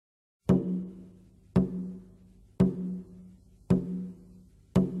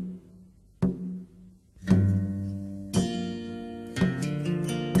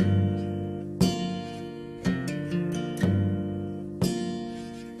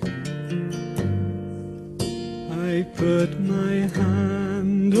put my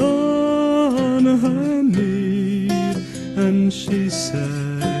hand on her knee, and she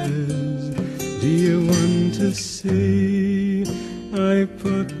says, do you want to see? I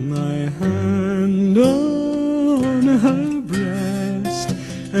put my hand on her breast,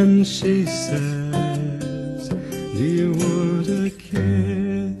 and she says, do you want a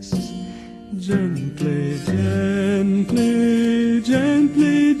kiss? Gently, gently,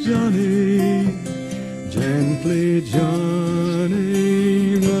 gently, Johnny, gently,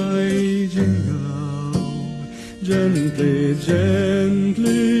 Johnny, my jingle. Gently,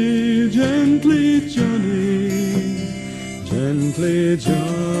 gently, gently, Johnny, gently,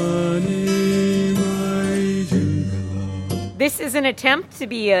 Johnny, my jingle. This is an attempt to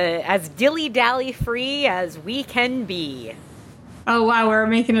be as dilly-dally free as we can be. Oh, wow, we're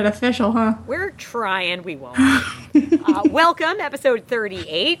making it official, huh? We're trying, we won't. Welcome, episode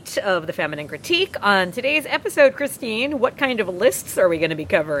 38 of The Feminine Critique. On today's episode, Christine, what kind of lists are we going to be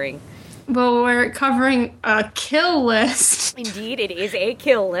covering? Well, we're covering a kill list. Indeed, it is a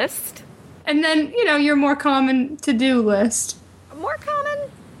kill list. And then, your more common to-do list. More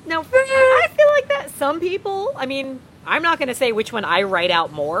common? No, I feel like that some people, I'm not going to say which one I write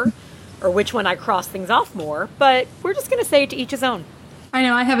out more, or which one I cross things off more, but we're just going to say to each his own. I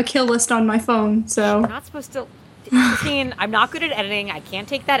know, I have a kill list on my phone, so... You're not supposed to... Christine, I'm not good at editing. I can't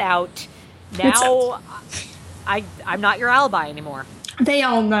take that out. Now, I'm not your alibi anymore. They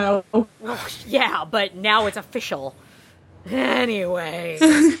all know. Well, yeah, but now it's official. Anyway,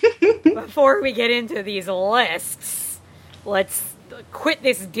 before we get into these lists, let's quit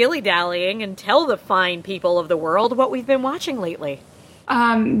this dilly-dallying and tell the fine people of the world what we've been watching lately.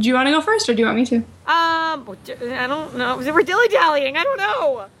 Do you want to go first, or do you want me to? I don't know. We're dilly-dallying. I don't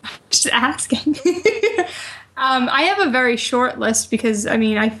know. Just asking. I have a very short list because,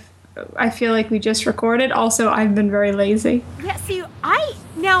 I feel like we just recorded. Also, I've been very lazy. Yeah, see,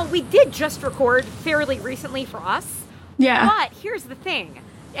 now, we did just record fairly recently for us. Yeah. But here's the thing.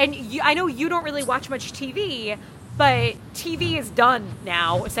 And I know you don't really watch much TV, but TV is done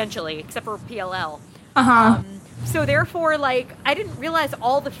now, essentially, except for PLL. Uh-huh. So therefore, I didn't realize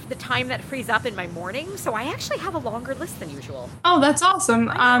all the time that frees up in my morning, so I actually have a longer list than usual. Oh, that's awesome.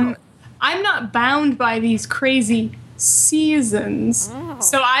 I'm not bound by these crazy seasons,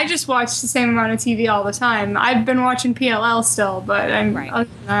 so I just watch the same amount of TV all the time. I've been watching PLL still, but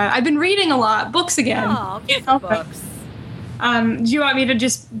I've been reading a lot. Books again. Oh, get the books. Do you want me to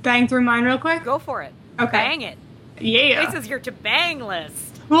just bang through mine real quick? Go for it. Okay. Bang it. Yeah. This is your to-bang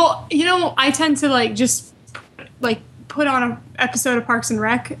list. Well, I tend to, just put on an episode of Parks and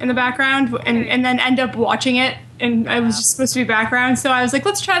Rec in the background and then end up watching it, and I was just supposed to be background, so I was like,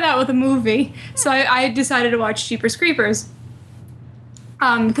 let's try that with a movie. So I decided to watch Jeepers Creepers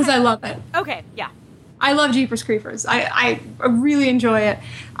because I love it. Okay, yeah. I love Jeepers Creepers. I really enjoy it.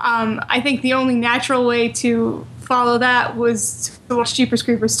 I think the only natural way to follow that was to watch Jeepers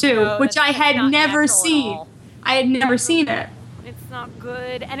Creepers 2, which I had never seen. I had never seen it. It's not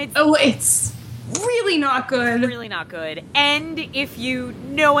good, and it's really not good. It's really not good. And if you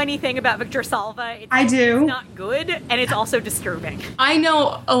know anything about Victor Salva, I do. It's not good, and it's also disturbing. I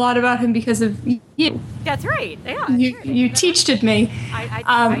know a lot about him because of you. That's right. Yeah. You teached me.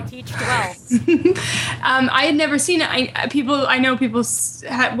 I teached well. I had never seen it. I know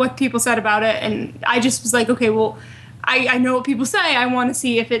what people said about it, and I just was like, okay, well, I know what people say. I want to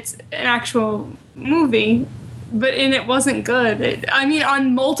see if it's an actual movie. And it wasn't good.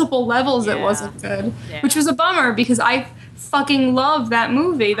 On multiple levels, it wasn't good. Yeah. Which was a bummer, because I fucking love that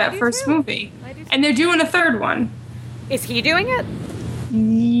movie, that first movie. And they're doing a third one. Is he doing it?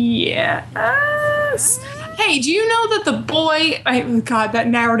 Yes. Hey, do you know that the boy... God, that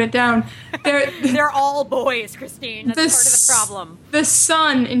narrowed it down. They're all boys, Christine. That's part of the problem. The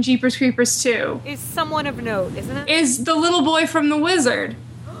son in Jeepers Creepers 2... is someone of note, isn't it? Is the little boy from The Wizard.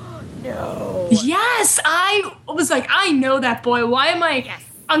 No. Yes, I was like, I know that boy. Why am I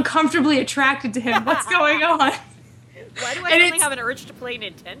uncomfortably attracted to him? What's going on? Why do I suddenly have an urge to play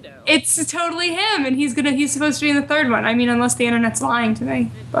Nintendo? It's totally him, and he's supposed to be in the third one. Unless the internet's lying to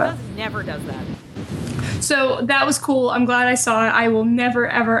me. But never does that. So that was cool. I'm glad I saw it. I will never,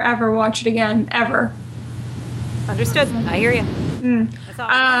 ever, ever watch it again. Ever. Understood. I hear you. That's all.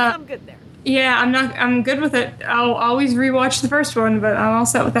 I'm good there. Yeah, I'm good with it. I'll always rewatch the first one, but I'm all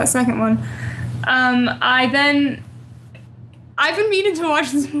set with that second one. I've been meaning to watch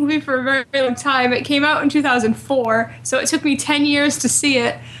this movie for a very, very long time. It came out in 2004, so it took me 10 years to see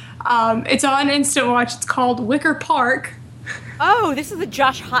it. It's on Instant Watch. It's called Wicker Park. Oh, this is the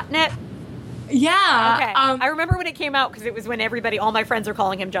Josh Hartnett? Yeah. Okay. I remember when it came out, because it was when all my friends were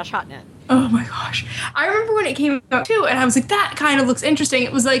calling him Josh Hartnett. Oh my gosh. I remember when it came out too, and I was like, that kind of looks interesting.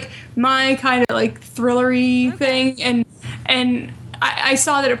 It was like my kind of like thrillery thing, and I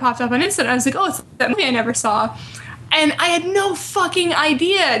saw that it popped up on Insta, and I was like, oh, it's that movie I never saw. And I had no fucking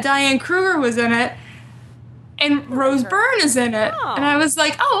idea Diane Kruger was in it, and Rose Byrne is in it. Oh. And I was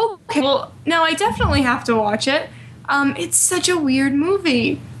like, oh, okay, well, now I definitely have to watch it. It's such a weird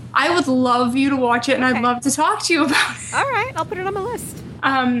movie. I would love you to watch it, and I'd love to talk to you about it. All right, I'll put it on my list.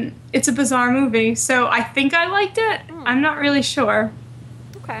 It's a bizarre movie, so I think I liked it. I'm not really sure.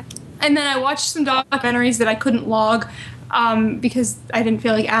 Okay. And then I watched some documentaries that I couldn't log because I didn't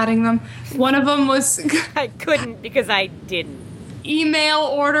feel like adding them. One of them was I couldn't because I didn't. Email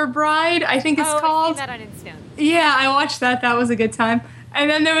Order Bride, I think it's called. I've seen that on Instant. Yeah, I watched that. That was a good time. And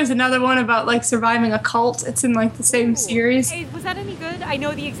then there was another one about like surviving a cult. It's in like the same series. Hey, was that any good? I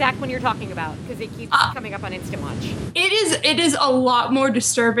know the exact one you're talking about because it keeps coming up on Instant Watch. It is a lot more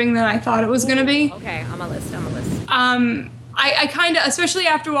disturbing than I thought it was going to be. Okay, on my list. On my list. I kind of, especially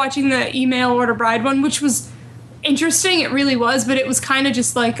after watching the Email Order Bride one, which was interesting, it really was, but it was kind of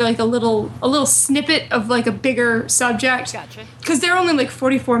just like a little snippet of like a bigger subject. Gotcha. Because they're only like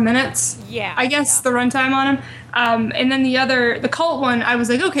 44 minutes. Yeah. I guess the runtime on them. And then the cult one, I was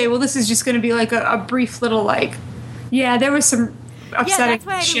like, okay, well, this is just going to be like a brief little like, yeah, there was some upsetting Yeah, that's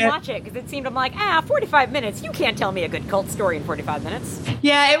why I shit. didn't watch it because it seemed I'm like 45 minutes. You can't tell me a good cult story in 45 minutes.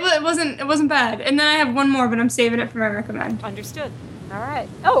 Yeah, it wasn't bad. And then I have one more, but I'm saving it for my recommend. Understood. All right.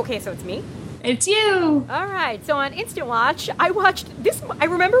 Oh, okay. So it's me. It's you. All right. So on Instant Watch, I watched this. I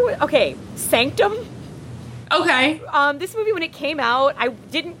remember. Sanctum. Okay. This movie, when it came out, I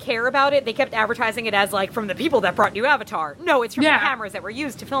didn't care about it. They kept advertising it as, like, from the people that brought new Avatar. No, it's from the cameras that were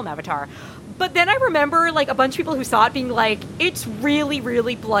used to film Avatar. But then I remember, like, a bunch of people who saw it being like, it's really,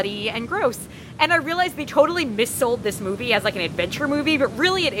 really bloody and gross. And I realized they totally missold this movie as, like, an adventure movie, but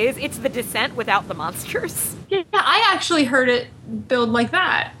really it is. It's The Descent without the monsters. Yeah, I actually heard it billed like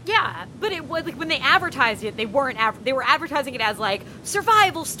that. Yeah, but it was, like, when they advertised it, they weren't, they were advertising it as, like,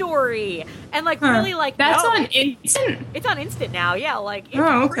 survival story. And, like, really, like, that's no, on Instant? It's on Instant now, yeah, like,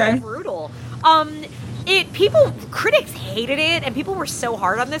 it's pretty brutal. Critics hated it, and people were so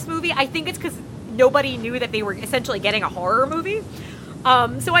hard on this movie. I think it's because nobody knew that they were essentially getting a horror movie.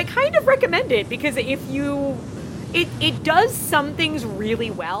 So I kind of recommend it, because it does some things really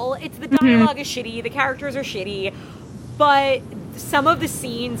well. The dialogue is shitty, the characters are shitty, but some of the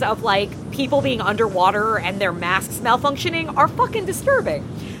scenes of, like, people being underwater and their masks malfunctioning are fucking disturbing.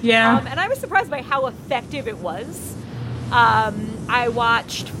 Yeah. And I was surprised by how effective it was. I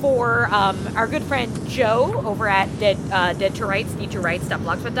watched for our good friend Joe over at Dead to Rights,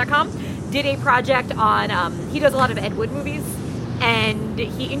 d2rights.blogspot.com, did a project on, he does a lot of Ed Wood movies, and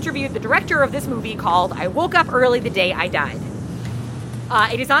he interviewed the director of this movie called I Woke Up Early the Day I Died.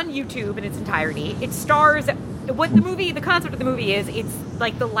 It is on YouTube in its entirety. It stars, the concept of the movie is, it's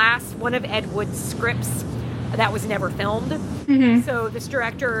like the last one of Ed Wood's scripts that was never filmed. Mm-hmm. So this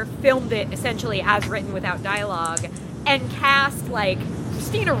director filmed it essentially as written without dialogue, and cast, like,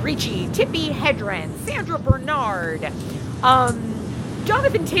 Christina Ricci, Tippi Hedren, Sandra Bernard,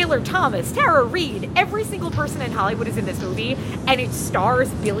 Jonathan Taylor Thomas, Tara Reid. Every single person in Hollywood is in this movie, and it stars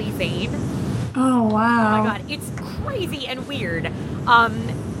Billy Zane. Oh, wow. Oh my god, it's crazy and weird.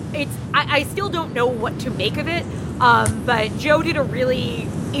 I still don't know what to make of it, but Joe did a really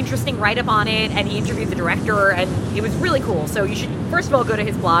interesting write-up on it, and he interviewed the director, and it was really cool. So you should, first of all, go to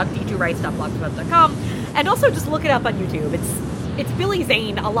his blog, d2rights.blogspot.com, and also just look it up on YouTube. It's Billy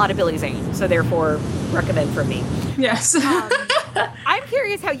Zane, a lot of Billy Zane, so therefore, recommend from me. Yes. I'm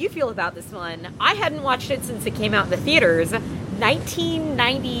curious how you feel about this one. I hadn't watched it since it came out in the theaters.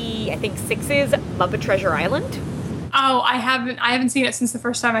 1990, I think, 6's Muppet Treasure Island. Oh, I haven't seen it since the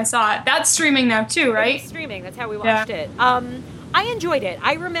first time I saw it. That's streaming now too, right? It's streaming. That's how we watched it. I enjoyed it.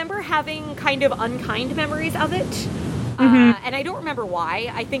 I remember having kind of unkind memories of it. And I don't remember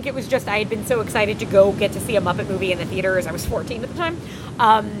why. I think it was just I had been so excited to go get to see a Muppet movie in the theaters. I was 14 at the time.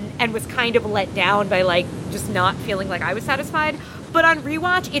 And was kind of let down by, like, just not feeling like I was satisfied. But on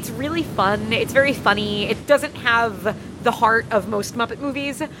rewatch, it's really fun. It's very funny. It doesn't have the heart of most Muppet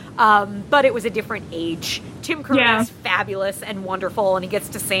movies, but it was a different age. Tim Curry is fabulous and wonderful, and he gets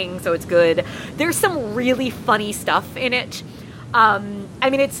to sing, so it's good. There's some really funny stuff in it. I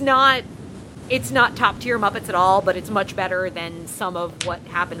mean, it's not top-tier Muppets at all, but it's much better than some of what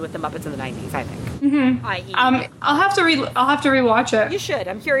happened with the Muppets in the 90s, I think. Mm-hmm. I'll have to rewatch it. You should.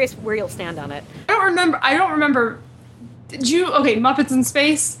 I'm curious where you'll stand on it. I don't remember. Muppets in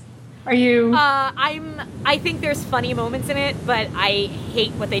Space? Are you... I think there's funny moments in it, but I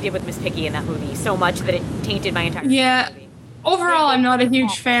hate what they did with Miss Piggy in that movie so much that it tainted my entire movie. Overall, I'm not a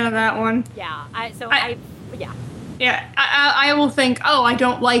huge fan of that one. Yeah, yeah. Yeah, I will think, oh, I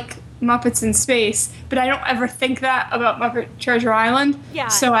don't like Muppets in Space, but I don't ever think that about Muppet Treasure Island. Yeah.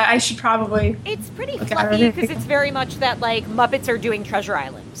 So I should probably. It's pretty look at fluffy it. because it's very much that, like, Muppets are doing Treasure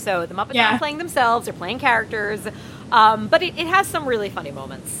Island. So the Muppets Yeah. aren't playing themselves, they're playing characters. But it has some really funny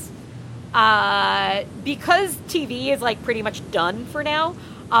moments. Because TV is, like, pretty much done for now,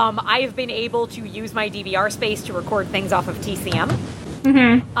 I've been able to use my DVR space to record things off of TCM.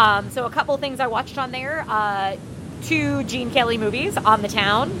 Mm-hmm. So a couple things I watched on there. 2 Gene Kelly movies, On the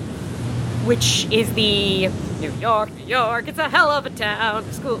Town, which is the New York, New York, it's a hell of a town.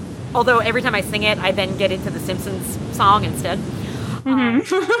 It's cool. Although every time I sing it, I then get into the Simpsons song instead.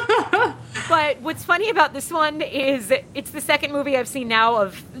 But what's funny about this one is it's the second movie I've seen now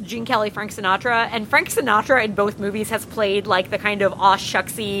of Gene Kelly, Frank Sinatra, and Frank Sinatra in both movies has played like the kind of aw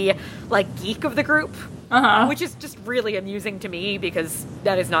shucksy like geek of the group, which is just really amusing to me because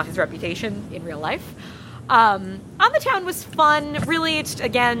that is not his reputation in real life. On the Town was fun. Really, it's,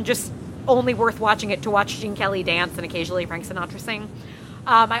 again, just only worth watching it to watch Gene Kelly dance and occasionally Frank Sinatra sing.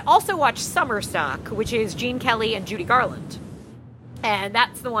 I also watched Summer Stock, which is Gene Kelly and Judy Garland. And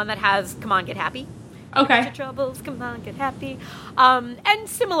that's the one that has Come On, Get Happy. Okay. Your troubles, come on, get happy. And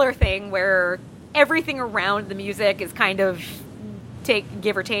similar thing where everything around the music is kind of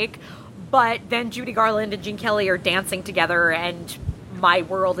give or take. But then Judy Garland and Gene Kelly are dancing together and my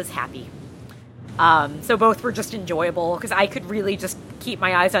world is happy. So both were just enjoyable because I could really just keep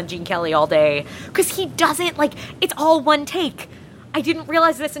my eyes on Gene Kelly all day because he doesn't, like, it's all one take. I didn't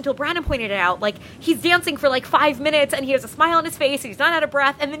realize this until Brandon pointed it out. Like, he's dancing for like 5 minutes and he has a smile on his face and he's not out of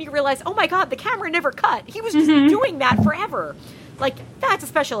breath, and then you realize, oh my god, the camera never cut. He was just doing that forever. Like, that's a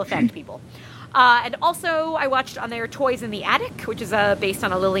special effect, people. And also, I watched on there Toys in the Attic, which is based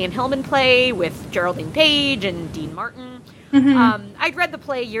on a Lillian Hillman play with Geraldine Page and Dean Martin. I'd read the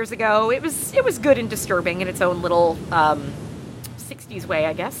play years ago. It was good and disturbing in its own little 60s way,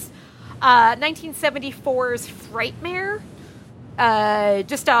 I guess. 1974's Frightmare.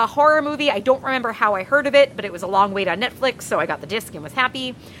 Just a horror movie. I don't remember how I heard of it, but it was a long wait on Netflix, so I got the disc and was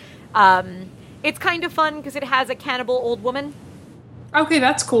happy. It's kind of fun because it has a cannibal old woman. Okay,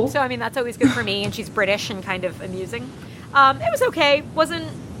 that's cool. So, I mean, that's always good for me, and she's British and kind of amusing. It was okay.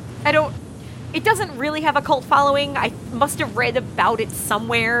 It doesn't really have a cult following. I must have read about it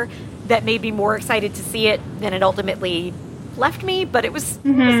somewhere that made me more excited to see it than it ultimately left me, but it was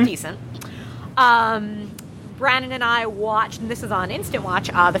decent. Brandon and I watched, and this is on Instant Watch,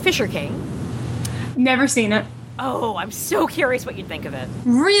 The Fisher King. Never seen it. Oh, I'm so curious what you'd think of it.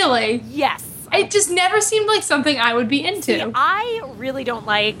 Really? Yes. It just never seemed like something I would be into. See, I really don't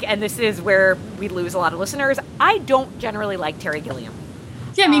like, and this is where we lose a lot of listeners, I don't generally like Terry Gilliam.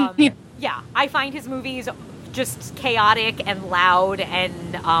 Yeah, I mean, yeah, I find his movies just chaotic and loud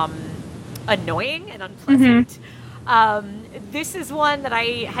and annoying and unpleasant. This is one that I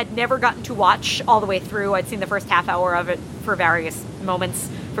had never gotten to watch all the way through. I'd seen the first half hour of it for various moments,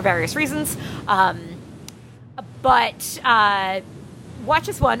 for various reasons. But watch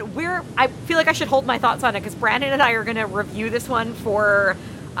this one. I feel like I should hold my thoughts on it because Brandon and I are going to review this one for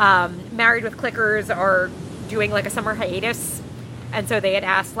Married with Clickers are doing like a summer hiatus. And so they had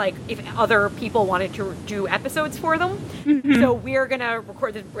asked, like, if other people wanted to do episodes for them. So we're going to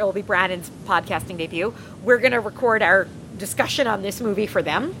record, it will be Brandon's podcasting debut. We're going to record our discussion on this movie for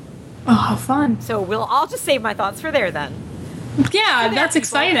them. Oh, how fun. So I'll just save my thoughts for there then. Yeah, So that's people,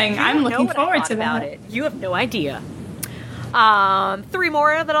 exciting. I'm looking forward to that. It. You have no idea. 3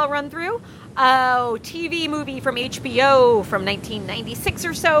 more that I'll run through. TV movie from HBO from 1996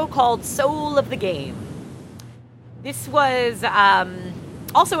 or so called Soul of the Game. This was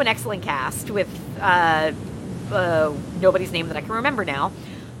also an excellent cast with nobody's name that I can remember now.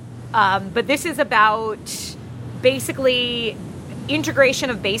 But this is about basically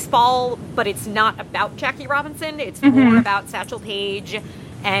integration of baseball, but it's not about Jackie Robinson. It's more about Satchel Paige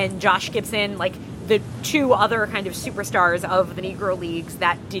and Josh Gibson, like the 2 other kind of superstars of the Negro Leagues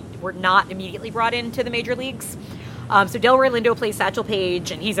that were not immediately brought into the major leagues. So Delroy Lindo plays Satchel Paige,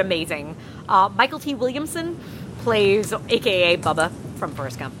 and he's amazing. Michael T. Williamson plays, a.k.a. Bubba from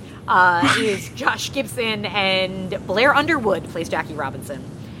Forrest Gump, is Josh Gibson, and Blair Underwood plays Jackie Robinson.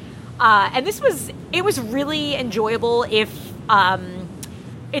 And it was really enjoyable if,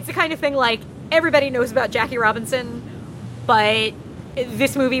 it's the kind of thing like, everybody knows about Jackie Robinson, but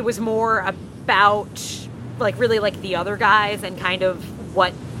this movie was more about, like, really like the other guys and kind of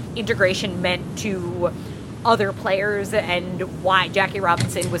what integration meant to other players and why Jackie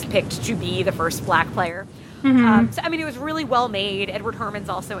Robinson was picked to be the first black player. So, I mean, it was really well made. Edward Herrmann's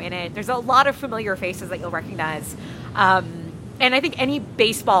also in it. There's a lot of familiar faces that you'll recognize. And I think any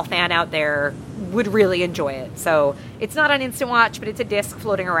baseball fan out there would really enjoy it. So it's not on Instant Watch, but it's a disc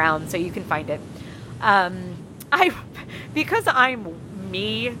floating around, so you can find it. Because I'm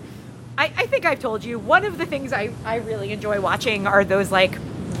me, I think I've told you, one of the things I really enjoy watching are those, like,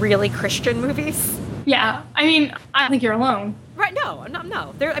 really Christian movies. Yeah, I mean, I think you're alone. Right, no.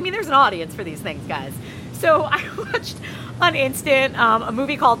 There's an audience for these things, guys. So I watched on Instant a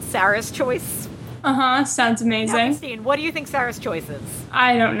movie called Sarah's Choice. Sounds amazing. Christine, what do you think Sarah's Choice is?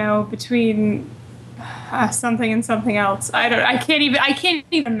 I don't know, between something and something else. I can't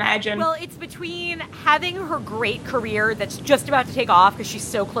even imagine. Well, it's between having her great career that's just about to take off because she's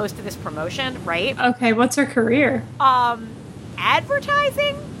so close to this promotion, right? Okay, what's her career?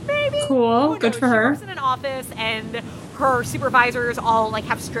 Advertising, maybe? Cool, good for her. She works in an office and her supervisors all, like,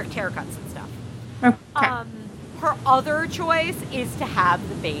 have strict haircuts and stuff. Okay. Her other choice is to have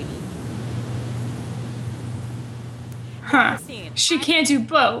the baby. Huh. Christine, She can't do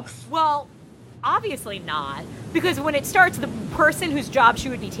both. Well, obviously not. Because when it starts, the person whose job she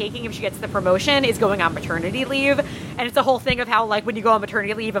would be taking if she gets the promotion is going on maternity leave. And it's a whole thing of how, like, when you go on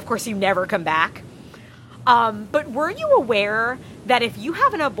maternity leave, of course, you never come back. But were you aware that if you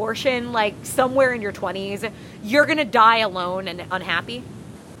have an abortion, like, somewhere in your 20s, you're going to die alone and unhappy?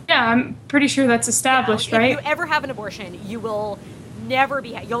 Yeah, I'm pretty sure that's established, right? If you ever have an abortion, you'll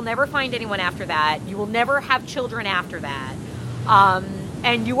never find anyone after that. You will never have children after that.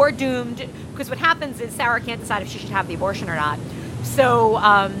 And you are doomed, because what happens is Sarah can't decide if she should have the abortion or not. So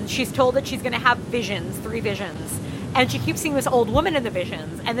she's told that she's going to have visions, 3 visions. And she keeps seeing this old woman in the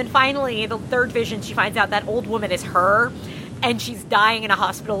visions. And then finally, the 3rd vision, she finds out that old woman is her. And she's dying in a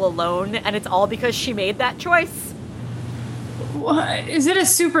hospital alone. And it's all because she made that choice. What? Is it a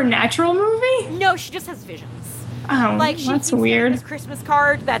supernatural movie? No, she just has visions. Oh, Like, she that's keeps weird. This Christmas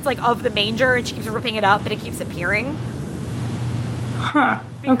card that's, like, of the manger, and she keeps ripping it up, but it keeps appearing. Huh.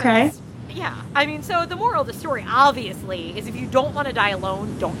 Because, Okay. Yeah. I mean, so the moral of the story, obviously, is if you don't want to die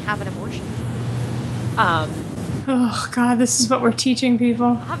alone, don't have an abortion. Oh, God, this is what we're teaching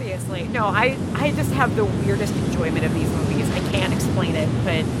people. Obviously. No, I just have the weirdest enjoyment of these movies. I can't explain it,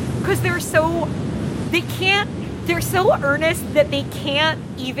 but because they're so earnest that they can't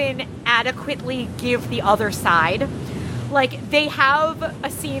even adequately give the other side. Like, they have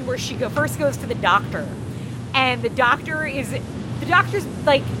a scene where she first goes to the doctor, and the doctor's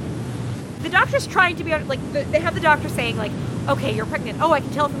trying to be, like, they have the doctor saying, like, okay, you're pregnant. Oh, I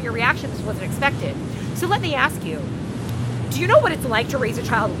can tell from your reaction this wasn't expected. So let me ask you, do you know what it's like to raise a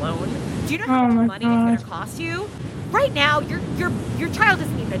child alone? Do you know how much money it's going to cost you? Right now, your child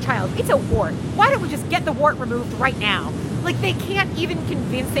isn't even a child. It's a wart. Why don't we just get the wart removed right now? Like, they can't even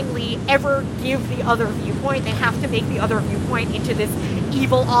convincingly ever give the other viewpoint. They have to make the other viewpoint into this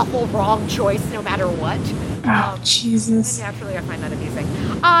evil, awful, wrong choice no matter what. Oh, Jesus. And naturally, I find that amusing.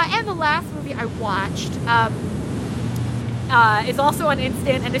 And the last movie I watched is also on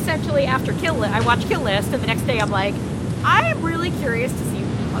Instant, and essentially after I watched Kill List, and the next day I'm like, I'm really curious to see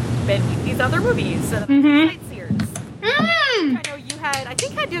Ben Wheatley's other movies. Sightseers. I know you had, I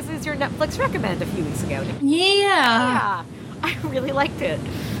think this is your Netflix recommend a few weeks ago. Yeah. I really liked it.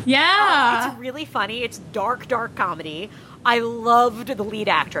 Yeah. It's really funny. It's dark comedy. I loved the lead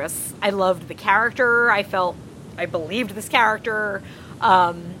actress. I loved the character. I believed this character.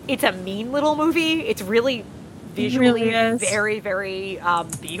 It's a mean little movie. It's really visually very, very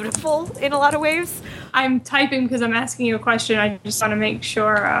beautiful in a lot of ways. I'm typing because I'm asking you a question. I just want to make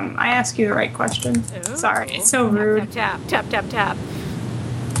sure I ask you the right question. Ooh. Sorry, it's so rude. Tap.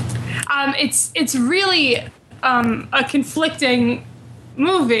 It's really a conflicting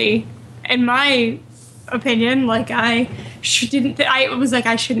movie, in my opinion. Like, I shouldn't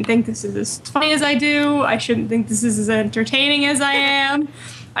think this is as funny as I do. I shouldn't think this is as entertaining as I am.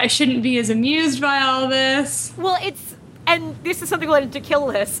 I shouldn't be as amused by all this. Well, and this is something related to Kill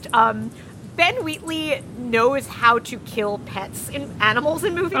List. Ben Wheatley knows how to kill animals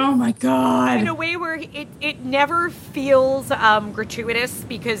in movies. Oh my God. In a way where it never feels gratuitous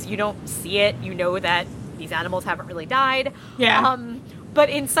because you don't see it. You know that these animals haven't really died. Yeah. But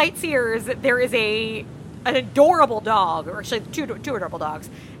in Sightseers, there is an adorable dog, or actually two adorable dogs,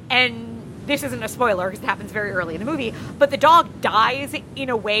 and this isn't a spoiler because it happens very early in the movie, but the dog dies in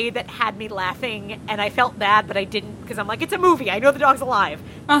a way that had me laughing, and I felt bad, but I didn't, because I'm like, it's a movie. I know the dog's alive.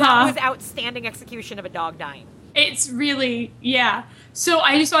 That was outstanding execution of a dog dying. It's really, yeah. So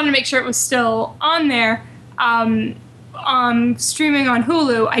I just wanted to make sure it was still on there. Streaming on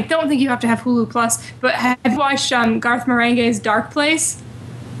Hulu. I don't think you have to have Hulu Plus, but have you watched Garth Marenghi's Dark Place?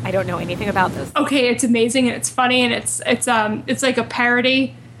 I don't know anything about this. Okay, it's amazing and it's funny and it's like a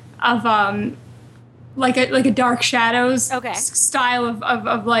parody of like a Dark Shadows Okay. style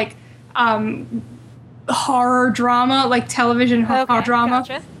of like horror drama, like television horror drama.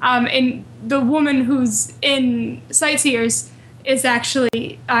 Gotcha. And the woman who's in Sightseers is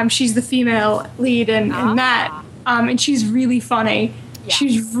actually she's the female lead in that, and she's really funny. Yeah.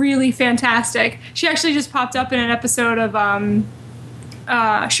 She's really fantastic. She actually just popped up in an episode of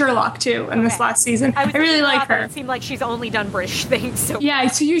Sherlock too in this last season. I really like her. It seemed like she's only done British things. So Yeah,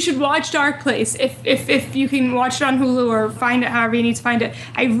 so you should watch Dark Place if you can watch it on Hulu or find it however you need to find it.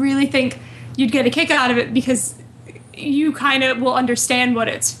 I really think you'd get a kick out of it because you kind of will understand what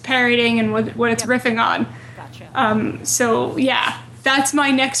it's parodying and what it's riffing on. Gotcha. So yeah, that's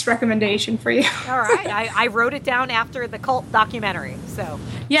my next recommendation for you. All right, I wrote it down after the cult documentary. So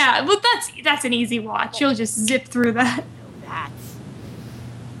Yeah, well that's an easy watch. You'll just zip through that.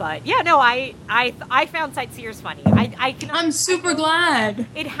 But yeah, no, I found Sightseers funny. I'm super glad.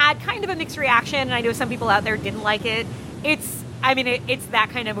 It had kind of a mixed reaction, and I know some people out there didn't like it. It's that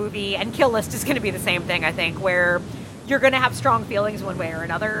kind of movie, and Kill List is going to be the same thing, I think, where you're going to have strong feelings one way or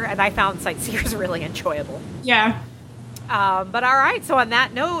another, and I found Sightseers really enjoyable. Yeah. But all right, so on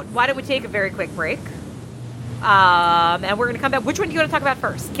that note, why don't we take a very quick break? And we're going to come back. Which one do you want to talk about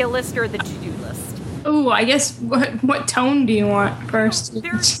first, Kill List or the to-do list? Oh, I guess what tone do you want first?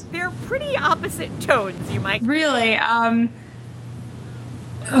 They're pretty opposite tones, you might. Really? I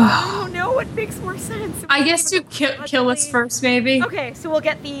don't know what makes more sense. I guess do Kill List first, maybe. Okay, so we'll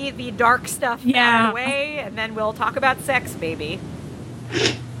get the dark stuff out of the way, and then we'll talk about sex, baby.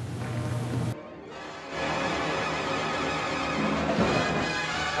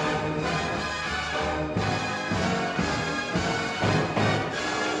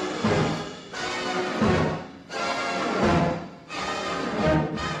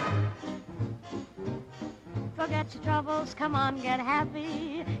 Forget your troubles, come on, get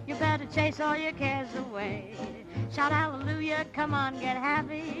happy. You better chase all your cares away. Shout hallelujah, come on, get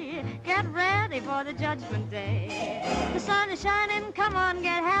happy. Get ready for the judgment day. The sun is shining, come on,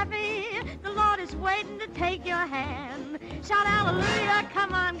 get happy. The Lord is waiting to take your hand. Shout hallelujah,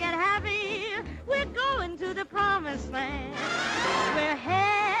 come on, get happy. We're going to the promised land. We're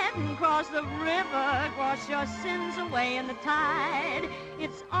heading across the river, wash your sins away in the tide.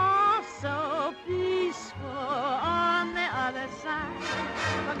 It's all so peaceful on the other side.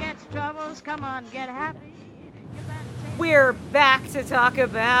 Forget your troubles, come on, get happy. We're back to talk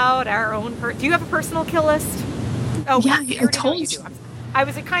about our own. Do you have a personal kill list? Oh, yeah, I I told you. I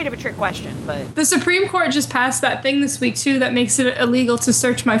was a kind of a trick question, but The Supreme Court just passed that thing this week too that makes it illegal to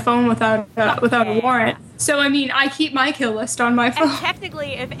search my phone without a warrant. So I mean, I keep my kill list on my phone. And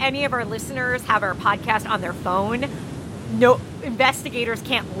technically, if any of our listeners have our podcast on their phone, no investigators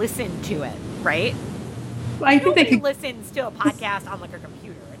can't listen to it, right? I think they Nobody could. listens to a podcast on like a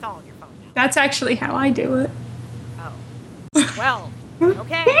computer. It's all on your phone now. That's actually how I do it. Oh. Well,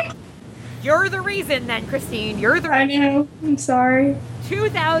 okay. You're the reason then, Christine. You're the I reason. know. I'm sorry.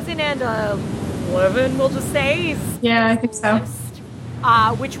 2011, we'll just say. Yeah, I think so.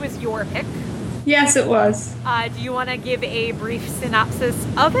 Which was your pick. Yes, it was. Do you want to give a brief synopsis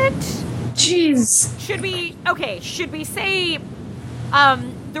of it? Jeez. Should we say,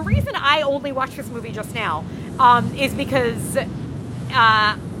 the reason I only watched this movie just now, is because, it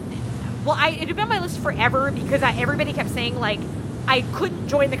had been on my list forever because everybody kept saying, like, I couldn't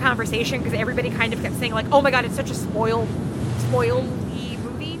join the conversation because everybody kind of kept saying, like, oh my god, it's such a spoily movie.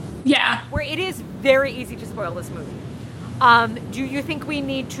 Yeah. Where it is very easy to spoil this movie. Do you think we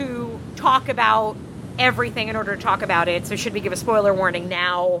need to talk about everything in order to talk about it? So should we give a spoiler warning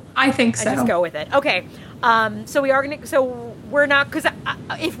now? I think so. And just go with it. Okay. So we're not, because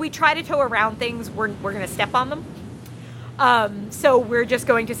if we try to toe around things, we're going to step on them. So we're just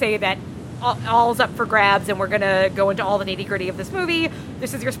going to say that all's up for grabs, and we're going to go into all the nitty-gritty of this movie.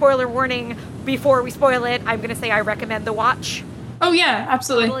 This is your spoiler warning. Before we spoil it, I'm going to say I recommend the watch. Oh yeah,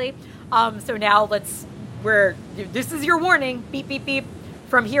 absolutely. So now this is your warning. Beep, beep, beep.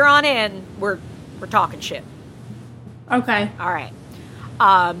 From here on in, we're talking shit. Okay. All right.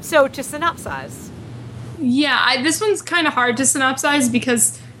 So to synopsize. Yeah, this one's kind of hard to synopsize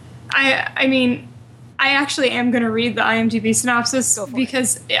because I mean, I actually am going to read the IMDb synopsis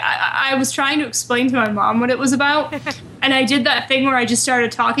because I was trying to explain to my mom what it was about. And I did that thing where I just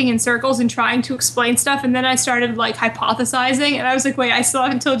started talking in circles and trying to explain stuff. And then I started like hypothesizing. And I was like, wait, I still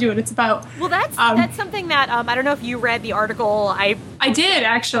haven't told you what it's about. Well, that's something that, I don't know if you read the article. I did,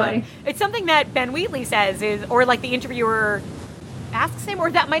 actually. It's something that Ben Wheatley says or like the interviewer asks him, or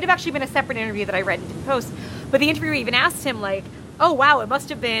that might have actually been a separate interview that I read and didn't post. But the interviewer even asked him, like, oh, wow, it must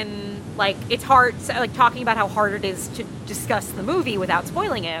have been like, it's hard, like, talking about how hard it is to discuss the movie without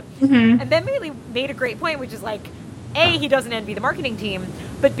spoiling it. Mm-hmm. And Ben Wheatley made a great point, which is, like, A, he doesn't envy the marketing team,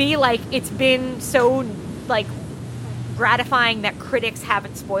 but B, like, it's been so, like, gratifying that critics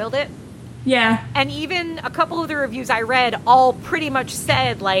haven't spoiled it. Yeah. And even a couple of the reviews I read all pretty much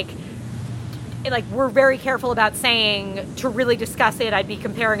said, like, we're very careful about saying, to really discuss it, I'd be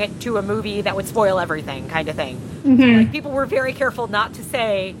comparing it to a movie that would spoil everything, kind of thing. Mm-hmm. Like, people were very careful not to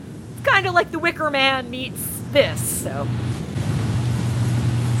say, it's kind of like The Wicker Man meets this, so.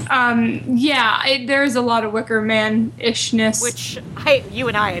 There's a lot of Wicker Man-ishness. Which you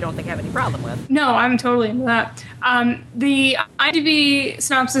and I don't think have any problem with. No, I'm totally into that. The IMDb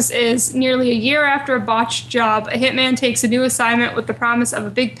synopsis is: nearly a year after a botched job, a hitman takes a new assignment with the promise of a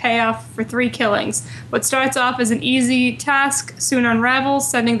big payoff for 3 killings. What starts off as an easy task soon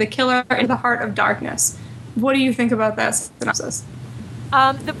unravels, sending the killer into the heart of darkness. What do you think about that synopsis?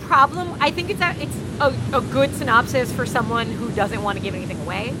 The problem, I think it's a good synopsis for someone who doesn't want to give anything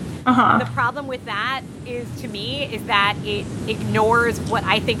away. Uh-huh. The problem with that is that it ignores what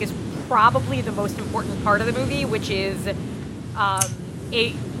I think is probably the most important part of the movie, which is a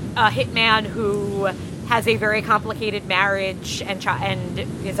hitman who has a very complicated marriage and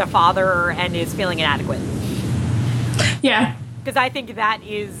is a father and is feeling inadequate. Yeah. Because I think that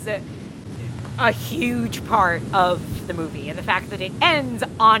is a huge part of the movie, and the fact that it ends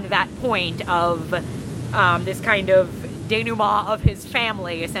on that point of this kind of denouement of his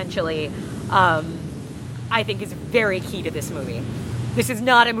family, essentially, I think is very key to this movie. This is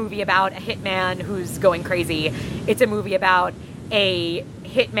not a movie about a hitman who's going crazy. It's a movie about a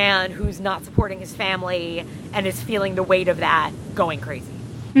hitman who's not supporting his family and is feeling the weight of that going crazy.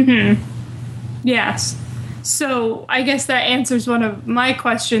 Mm-hmm. Yes. So I guess that answers one of my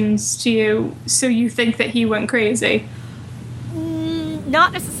questions to you. So you think that he went crazy?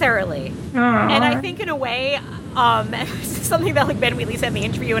 Not necessarily. Oh. And I think in a way, something that like Ben Wheatley said in the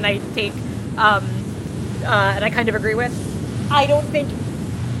interview, and I take, and I kind of agree with. I don't think,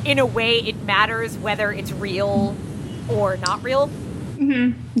 in a way, it matters whether it's real or not real.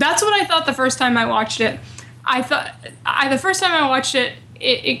 Mm-hmm. That's what I thought the first time I watched it. The first time I watched it,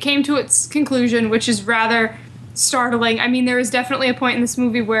 it came to its conclusion, which is rather startling. I mean, there is definitely a point in this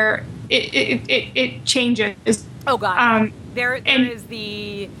movie where it changes. Oh God! There is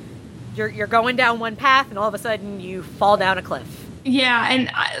you're going down one path, and all of a sudden you fall down a cliff. Yeah, and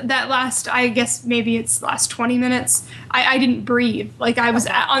that last, I guess maybe it's last 20 minutes, I didn't breathe. Like, I was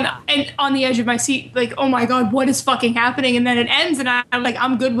on the edge of my seat, like, oh my God, what is fucking happening? And then it ends, and I'm like,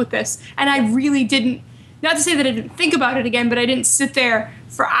 I'm good with this. And I really didn't, not to say that I didn't think about it again, but I didn't sit there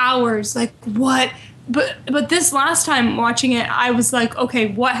for hours, like, what? But this last time watching it, I was like,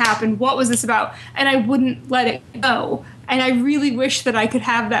 okay, what happened? What was this about? And I wouldn't let it go. And I really wish that I could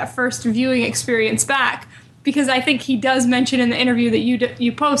have that first viewing experience back. Because I think he does mention in the interview that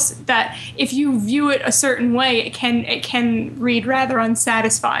you post that if you view it a certain way, it can read rather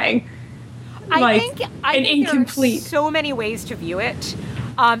unsatisfying. I think incomplete. There are so many ways to view it.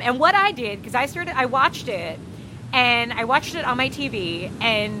 And what I did, because I watched it, and I watched it on my TV,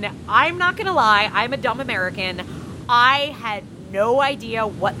 and I'm not going to lie, I'm a dumb American. I had no idea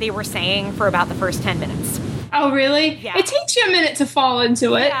what they were saying for about the first 10 minutes. Oh, really? Yeah. It takes you a minute to fall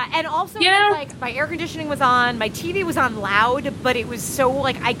into it. Yeah, and also, like, my air conditioning was on, my TV was on loud, but it was so,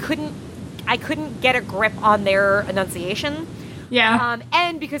 like, I couldn't get a grip on their enunciation. Yeah.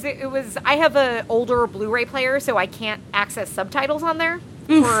 And because it was, I have an older Blu-ray player, so I can't access subtitles on there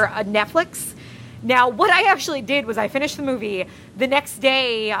for Netflix. Now, what I actually did was I finished the movie. The next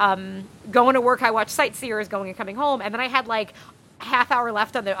day, going to work, I watched Sightseers going and coming home, and then I had, like, a half hour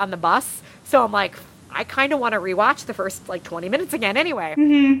left on the bus, so I'm like, I kind of want to rewatch the first, like, 20 minutes again anyway.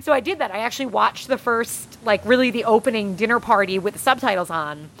 Mm-hmm. So I did that. I actually watched the first, like, really the opening dinner party with the subtitles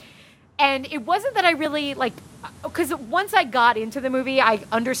on. And it wasn't that I really, like, because once I got into the movie, I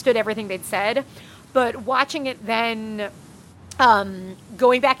understood everything they'd said. But watching it then,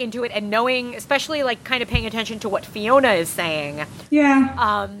 going back into it and knowing, especially, like, kind of paying attention to what Fiona is saying.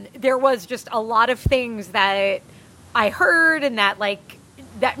 Yeah. There was just a lot of things that I heard and that, like,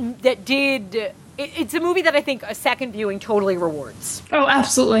 that did... It's a movie that I think a second viewing totally rewards. Oh,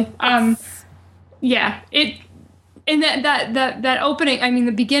 absolutely. Yeah. And that opening, I mean,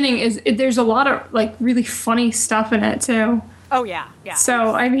 the beginning there's a lot of, like, really funny stuff in it too. Oh yeah, yeah.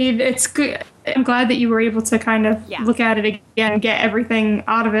 So I mean, it's good. I'm glad that you were able to kind of look at it again and get everything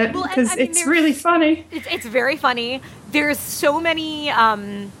out of it, because it's really funny. It's very funny. There's so many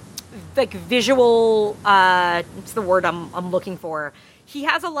like visual. What's the word I'm looking for? he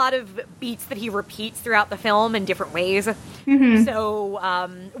has a lot of beats that he repeats throughout the film in different ways.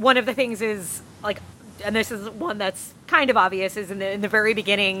 So one of the things is, like, and this is one that's kind of obvious, is in the very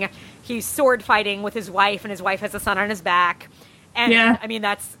beginning, he's sword fighting with his wife, and his wife has a son on his back. And, I mean,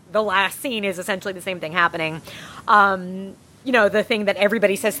 that's the last scene is essentially the same thing happening. You know, the thing that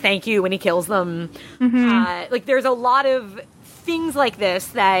everybody says thank you when he kills them. Like, there's a lot of things like this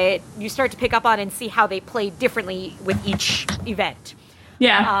that you start to pick up on and see how they play differently with each event.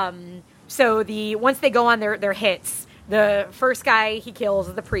 So once they go on their hits, the first guy he kills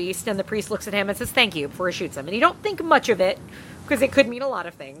is the priest, and the priest looks at him and says thank you before he shoots him. And you don't think much of it, because it could mean a lot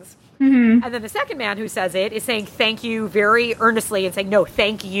of things. And then the second man who says it is saying thank you very earnestly and saying, no,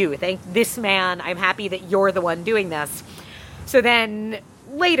 thank you. Thank this man. I'm happy that you're the one doing this. So then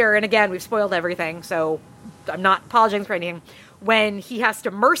later, and again, we've spoiled everything, so I'm not apologizing for anything, when he has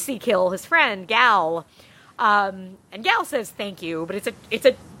to mercy kill his friend, Gal, and Gal says thank you, but it's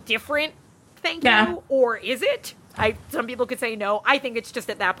a different thank you, or is it? Some people could say no. I think it's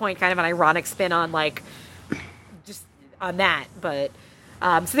just at that point kind of an ironic spin on, like, just on that, but...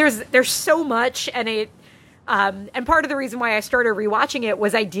 So there's so much, and and part of the reason why I started rewatching it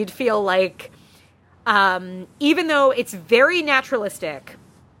was I did feel like, even though it's very naturalistic,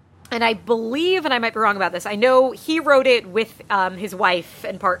 and I believe, and I might be wrong about this, I know he wrote it with his wife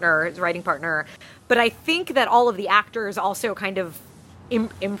and partner, his writing partner, but I think that all of the actors also kind of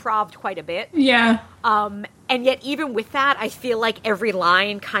improv'd quite a bit. And yet even with that, I feel like every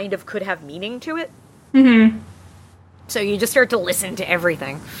line kind of could have meaning to it. So you just start to listen to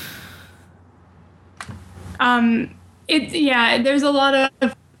everything. There's a lot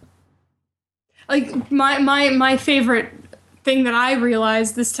of, like, my favorite thing that I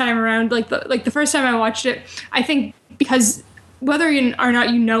realized this time around, like the first time I watched it, I think because whether or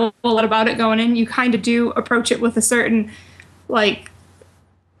not you know a lot about it going in, you kind of do approach it with a certain, like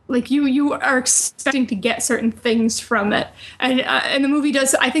you are expecting to get certain things from it, and the movie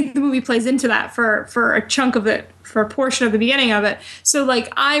does. I think the movie plays into that for a chunk of it, for a portion of the beginning of it. So,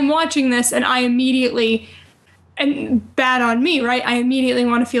 like, I'm watching this, and I immediately, and bad on me, right? I immediately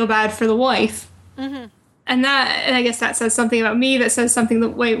want to feel bad for the wife, and I guess that says something about me. That says something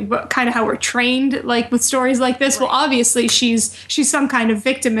kind of how we're trained, like with stories like this. Right. Well, obviously she's some kind of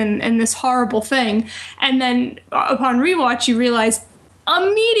victim in this horrible thing, and then upon rewatch, you realize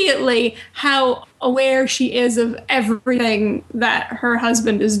immediately how aware she is of everything that her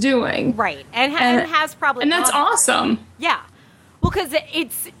husband is doing. Right. And has probably... And that's awesome. Yeah. Well, because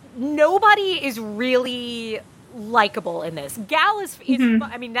nobody is really likable in this. Gal is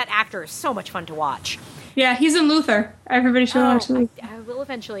I mean, that actor is so much fun to watch. Yeah, he's in Luther. Everybody should watch Luther. I will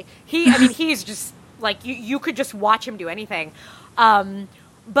eventually. He's just, like, you could just watch him do anything.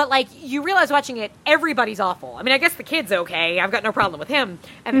 But, like, you realize watching it, everybody's awful. I mean, I guess the kid's okay. I've got no problem with him.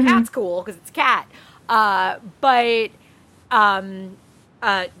 And the cat's cool, because it's a cat. But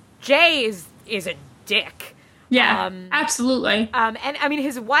Jay is a dick. Yeah, absolutely. And, I mean,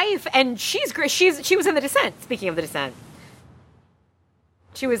 his wife, and she's great. She was in The Descent, speaking of The Descent.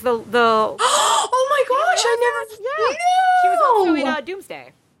 She was the oh, my gosh, I never... Yeah. She was also in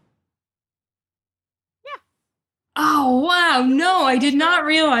Doomsday. Oh, wow. No, I did not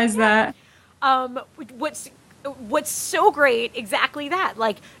realize that. What's so great, exactly that.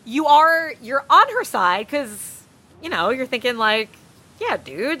 Like, you're on her side because, you know, you're thinking, like, yeah,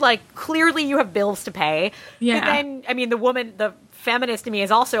 dude, like, clearly you have bills to pay. Yeah. But then, I mean, the feminist in me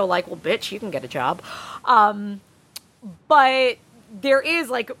is also like, well, bitch, you can get a job. But there is,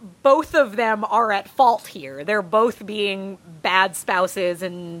 like, both of them are at fault here. They're both being bad spouses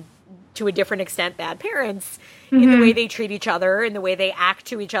and, to a different extent, bad parents in the way they treat each other, in the way they act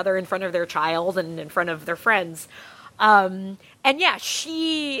to each other in front of their child and in front of their friends. And yeah,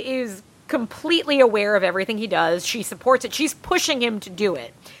 she is completely aware of everything he does. She supports it. She's pushing him to do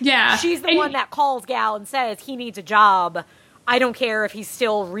it. Yeah. She's the one that calls Gal and says he needs a job. I don't care if he's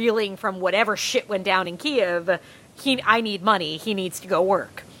still reeling from whatever shit went down in Kiev. I need money. He needs to go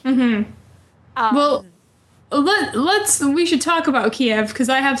work. Well, we should talk about Kiev, because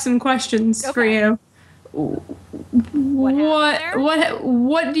I have some questions for you. What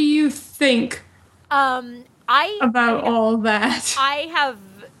do you think about all that?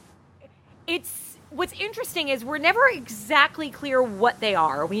 What's interesting is we're never exactly clear what they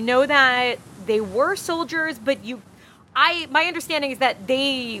are. We know that they were soldiers, but my understanding is that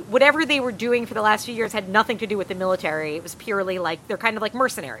whatever they were doing for the last few years had nothing to do with the military. It was purely like, they're kind of like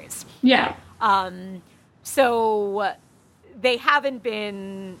mercenaries. Yeah. So they haven't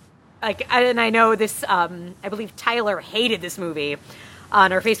been, like, and I know this, I believe Tyler hated this movie.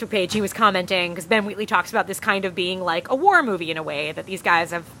 on our Facebook page, he was commenting, because Ben Wheatley talks about this kind of being like a war movie in a way, that these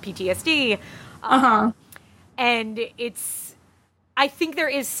guys have PTSD. And I think there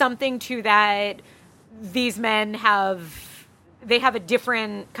is something to that. These men have a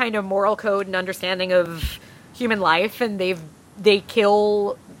different kind of moral code and understanding of human life, and they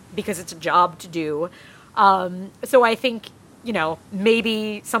kill because it's a job to do. So I think,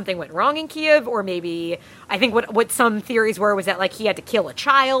 maybe something went wrong in Kiev, or maybe I think what some theories were was that like he had to kill a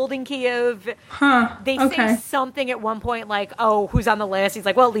child in Kiev. They say something at one point like, "Oh, who's on the list?" He's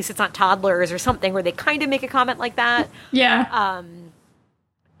like, "Well, at least it's not toddlers," or something, where they kind of make a comment like that. Yeah.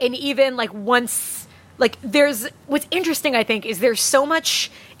 And even like once, like what's interesting, I think, is there's so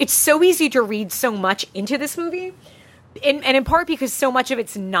much. It's so easy to read so much into this movie, and in part because so much of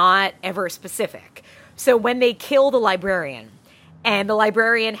it's not ever specific. So when they kill the librarian, and the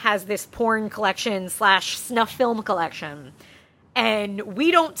librarian has this porn collection / snuff film collection, and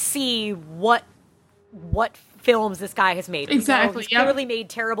we don't see what films this guy has made. Exactly. He's clearly made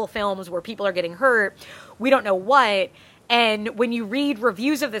terrible films where people are getting hurt. We don't know what. And when you read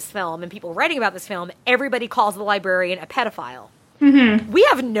reviews of this film and people writing about this film, everybody calls the librarian a pedophile. Mm-hmm. We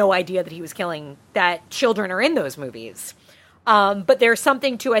have no idea that he was killing, that children are in those movies. But there's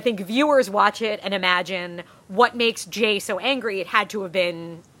something to, I think, viewers watch it and imagine what makes Jay so angry. It had to have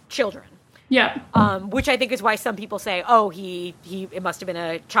been children. Yeah. Which I think is why some people say, oh, it must have been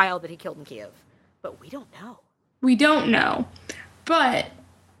a child that he killed in Kiev. But we don't know. We don't know. But,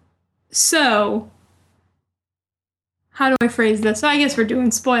 so, how do I phrase this? So I guess we're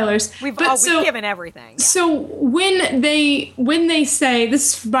doing spoilers. We've given everything. Yeah. So when they say, this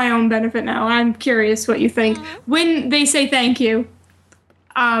is for my own benefit now, I'm curious what you think. Mm-hmm. When they say thank you,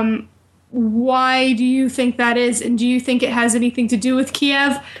 why do you think that is? And do you think it has anything to do with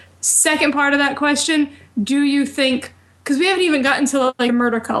Kiev? Second part of that question, do you think, because we haven't even gotten to like a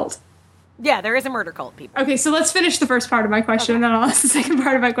murder cult. Yeah, there is a murder cult, people. Okay, so let's finish the first part of my question, and then I'll ask the second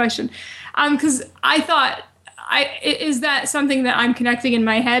part of my question. Because I thought, is that something that I'm connecting in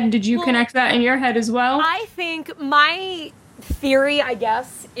my head? Did you connect that in your head as well? I think my theory, I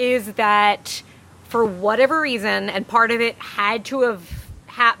guess, is that for whatever reason, and part of it had to have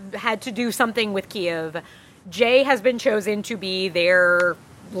had to do something with Kiev, Jay has been chosen to be their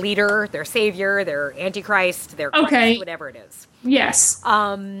leader, their savior, their antichrist, their Christ, whatever it is. Yes.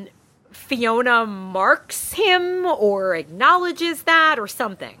 Fiona marks him or acknowledges that or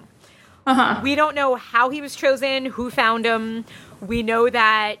something. We don't know how he was chosen, who found him. We know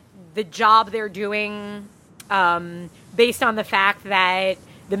that the job they're doing, based on the fact that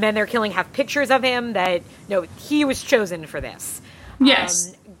the men they're killing have pictures of him, that he was chosen for this.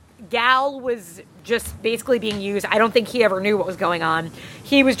 Yes. Gal was just basically being used. I don't think he ever knew what was going on.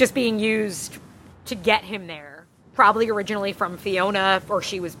 He was just being used to get him there. Probably originally from Fiona, or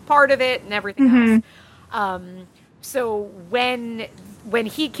she was part of it and everything else. So when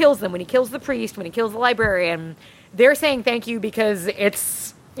he kills them, when he kills the priest, when he kills the librarian, they're saying thank you because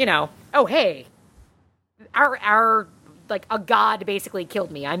it's, oh, hey, our like a god basically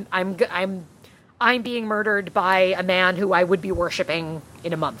killed me. I'm being murdered by a man who I would be worshiping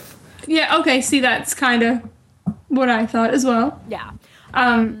in a month. Yeah. Okay. See, that's kind of what I thought as well. Yeah.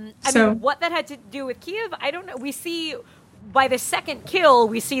 I mean, what that had to do with Kiev, I don't know. We see, by the second kill,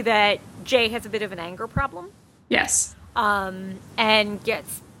 we see that Jay has a bit of an anger problem. Yes. And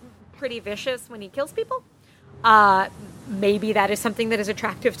gets pretty vicious when he kills people. Maybe that is something that is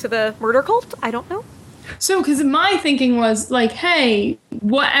attractive to the murder cult. I don't know. So, because my thinking was, like, hey,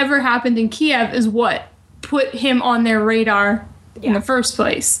 whatever happened in Kiev is what put him on their radar in the first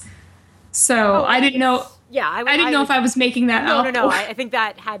place. So, I didn't know... Yeah, I didn't know if I was making that up. No. I think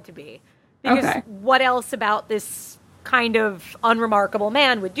that had to be. Because what else about this kind of unremarkable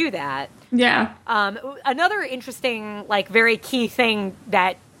man would do that? Yeah. Another interesting, like, very key thing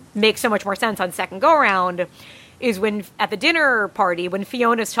that makes so much more sense on second go-around is when, at the dinner party, when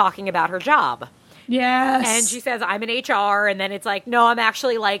Fiona's talking about her job. Yes. And she says, I'm in HR, and then it's like, no, I'm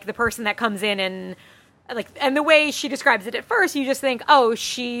actually, like, the person that comes in and... Like, and the way she describes it at first, you just think, oh,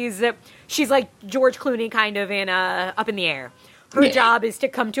 she's like George Clooney kind of in Up in the Air. Her job is to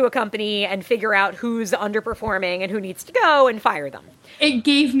come to a company and figure out who's underperforming and who needs to go and fire them. It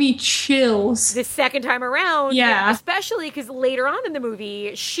gave me chills. The second time around, especially because later on in the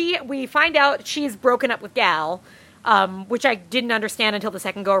movie, we find out she's broken up with Gal, which I didn't understand until the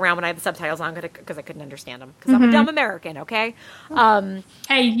second go around when I had the subtitles on because I couldn't understand them because I'm a dumb American. Okay.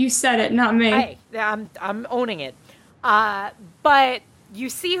 Hey, you said it, not me. Hey, I'm owning it. But you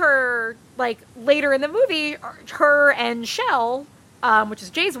see her like later in the movie, her and Shell which is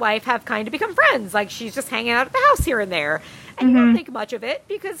Jay's wife, have kind of become friends. Like, she's just hanging out at the house here and there. And you don't think much of it,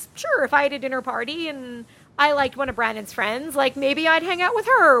 because, sure, if I had a dinner party and I liked one of Brandon's friends, like, maybe I'd hang out with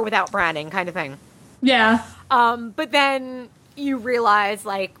her without Brandon, kind of thing. Yeah. But then you realize,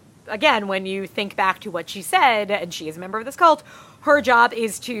 like, again, when you think back to what she said, and she is a member of this cult, her job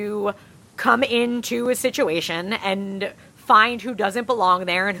is to come into a situation and find who doesn't belong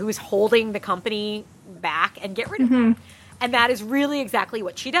there and who's holding the company back and get rid of them. And that is really exactly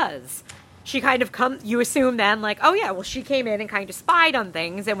what she does. She kind of you assume then, like, oh yeah, well, she came in and kind of spied on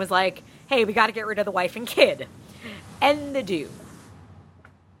things and was like, hey, we got to get rid of the wife and kid. And they do.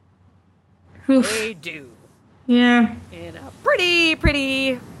 Oof. They do. Yeah. In a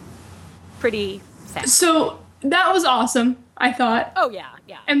pretty sad. So that was awesome, I thought. Oh, yeah.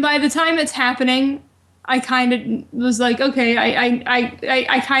 And by the time it's happening, I kind of was like, okay,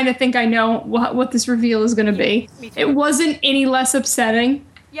 I kind of think I know what this reveal is going to be. Me too. It wasn't any less upsetting.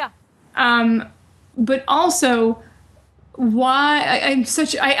 Yeah. But also, why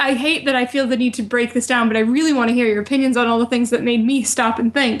I hate that I feel the need to break this down, but I really want to hear your opinions on all the things that made me stop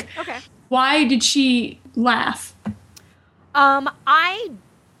and think. Okay. Why did she laugh? I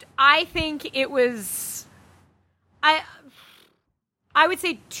think it was, I would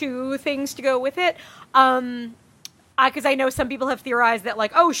say two things to go with it. Because I know some people have theorized that,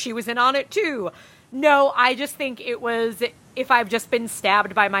 like, oh, she was in on it too. No, I just think it was, if I've just been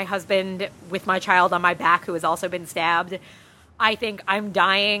stabbed by my husband with my child on my back who has also been stabbed, I think I'm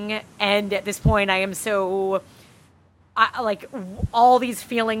dying, and at this point I am so, all these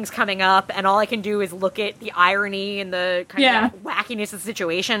feelings coming up, and all I can do is look at the irony and the kind of wackiness of the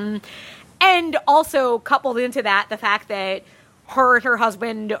situation. And also, coupled into that, the fact that her and her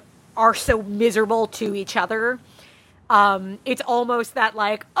husband are so miserable to each other. It's almost that,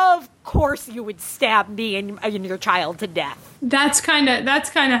 like, of course you would stab me and your child to death. That's kind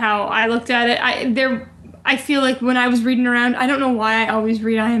of how I looked at it. I feel like when I was reading around, I don't know why I always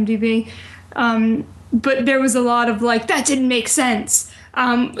read IMDb, but there was a lot of, like, that didn't make sense.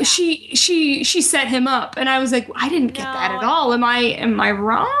 She set him up, and I was like, I didn't get that at all. Am I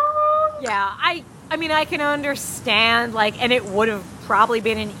wrong? Yeah, I mean, I can understand, like, and it would have probably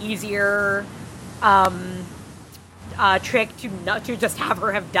been an easier trick to just have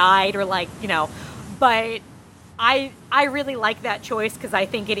her have died, or, like, you know, but I really like that choice, because I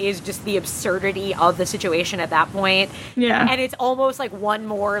think it is just the absurdity of the situation at that point. Yeah. And it's almost like one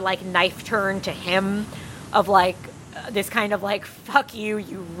more, like, knife turn to him of, like, this kind of, like, fuck you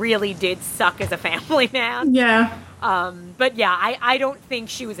really did suck as a family man. Yeah. But yeah, I don't think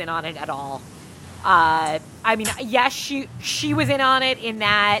she was in on it at all. I mean, yes, she was in on it in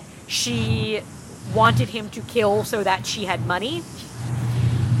that she wanted him to kill so that she had money.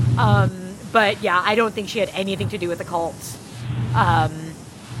 But yeah, I don't think she had anything to do with the cult. Something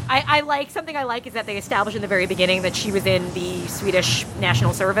I like is that they established in the very beginning that she was in the Swedish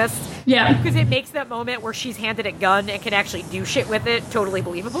National Service. Yeah. Because it makes that moment where she's handed a gun and can actually do shit with it totally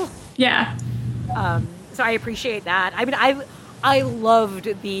believable. Yeah. So I appreciate that. I mean, I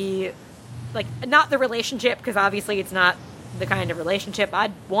loved the, like, not the relationship, because obviously it's not the kind of relationship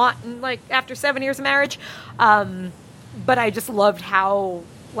I'd want, like, after 7 years of marriage. But I just loved how,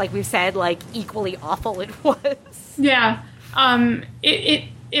 like we've said, like, equally awful it was. Yeah.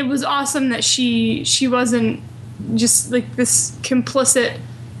 It was awesome that she wasn't just, like, this complicit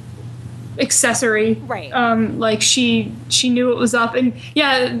accessory. Right. Like, she knew it was up. And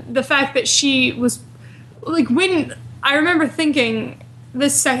yeah, the fact that she was, like, when I remember thinking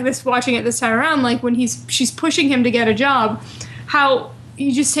this watching it this time around, like, when she's pushing him to get a job, how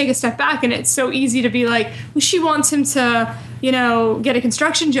you just take a step back and it's so easy to be like, well, she wants him to, you know, get a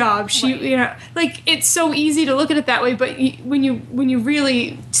construction job. She, right. You know, like, it's so easy to look at it that way. But when you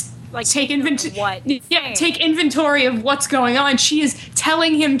really like, take inventory of what's going on, she is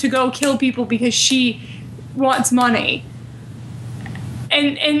telling him to go kill people because she wants money.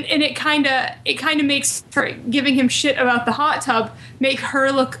 And it kind of makes her giving him shit about the hot tub make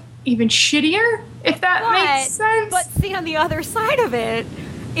her look even shittier, if that makes sense. But see, on the other side of it,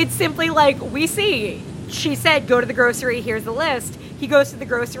 it's simply like, we see, she said, go to the grocery, here's the list. He goes to the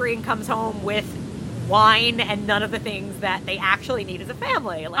grocery and comes home with wine and none of the things that they actually need as a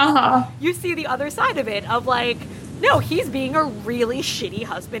family. Like, you see the other side of it, of, like, no, he's being a really shitty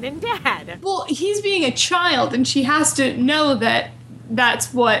husband and dad. Well, he's being a child, and she has to know that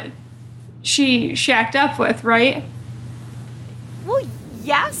that's what she shacked up with, right? Well,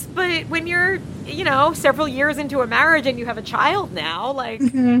 yes, but when you're, you know, several years into a marriage and you have a child now, like,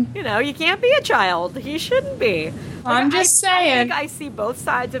 you know, you can't be a child. He shouldn't be. Like, I'm just saying. I think I see both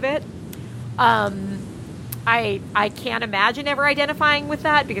sides of it. I can't imagine ever identifying with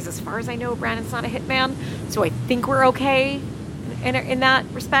that because as far as I know, Brandon's not a hitman, so I think we're okay in that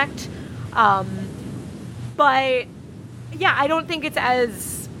respect. But yeah, I don't think it's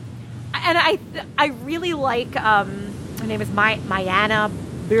as, and I really like her name is Mayanna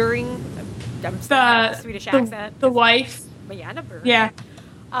Buring. I'm sorry, the Swedish accent. The wife. Mayanna Buring. Yeah.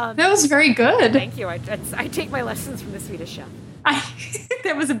 That was very good. Thank you. I take my lessons from the Swedish chef.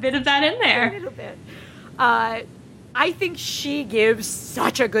 There was a bit of that in there. A little bit. I think she gives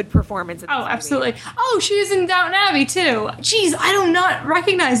such a good performance in this movie. Absolutely. Oh, she is in Downton Abbey, too. Jeez, I do not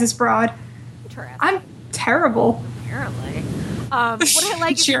recognize this broad. Interesting. I'm terrible. Apparently. What I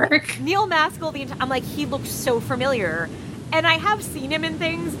like is Neil Maskell, I'm like, he looks so familiar. And I have seen him in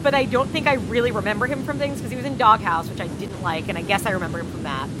things, but I don't think I really remember him from things, because he was in Doghouse, which I didn't like, and I guess I remember him from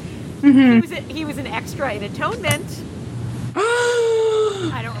that. Mm-hmm. He was an extra in Atonement. I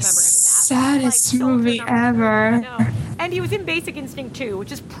don't remember him in that. Saddest movie ever. No. And he was in Basic Instinct 2,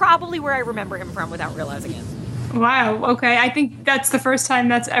 which is probably where I remember him from without realizing it. Wow, okay. I think that's the first time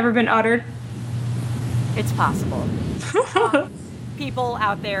that's ever been uttered. It's possible. People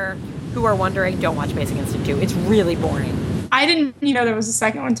out there who are wondering, don't watch Basic Instinct 2. It's really boring. I didn't know there was a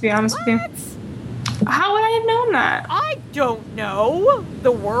second one, to be honest with you. How would I have known that? I don't know.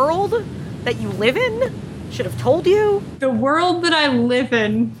 The world that you live in should have told you. The world that I live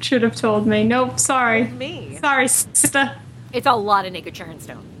in should have told me. Nope, sorry. Me. Sorry, sister. It's a lot of naked Sharon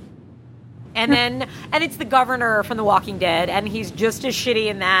Stone. And it's the governor from The Walking Dead, and he's just as shitty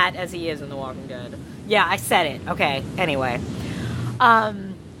in that as he is in The Walking Dead. Yeah, I said it. Okay, anyway.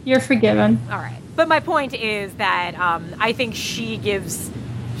 You're forgiven. All right. But my point is that I think she gives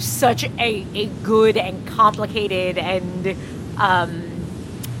such a good and complicated and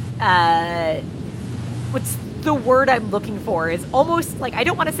what's the word I'm looking for is almost like, I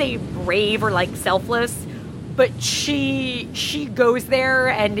don't want to say brave or like selfless, but she goes there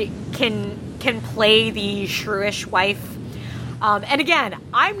and can play the shrewish wife. And again,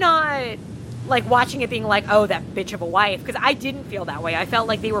 I'm not like watching it being like, oh, that bitch of a wife, because I didn't feel that way. I felt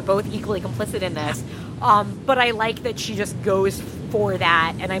like they were both equally complicit in this. But I like that she just goes for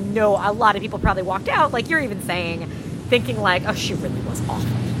that, and I know a lot of people probably walked out, like you're even saying, thinking like, oh, she really was awful.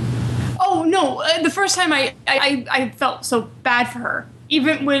 Oh, no. The first time I felt so bad for her.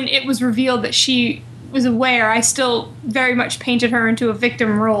 Even when it was revealed that she was aware, I still very much painted her into a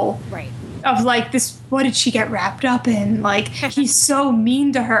victim role. Right. Of like, this, what did she get wrapped up in? Like, he's so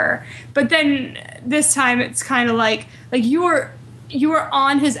mean to her. But then this time it's kind of like you were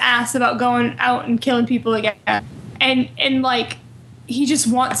on his ass about going out and killing people again. And like, he just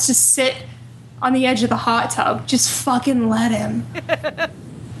wants to sit on the edge of the hot tub. Just fucking let him.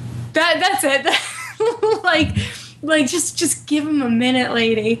 That's it. like just give him a minute,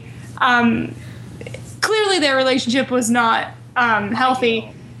 lady. Clearly their relationship was not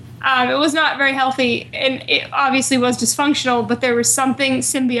healthy. It was not very healthy, and it obviously was dysfunctional, but there was something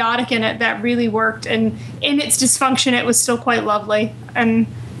symbiotic in it that really worked, and in its dysfunction, it was still quite lovely. And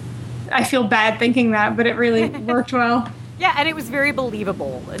I feel bad thinking that, but it really worked well. Yeah, and it was very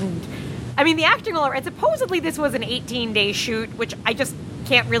believable. And I mean, the acting all around, supposedly this was an 18-day shoot, which I just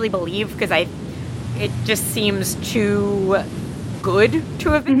can't really believe, because it just seems too good to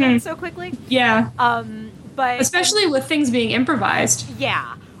have been done so quickly. Yeah. But especially with things being improvised.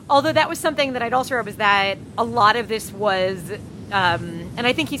 Yeah. Although that was something that I'd also read, was that a lot of this was, and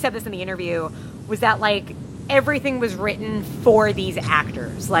I think he said this in the interview, was that like everything was written for these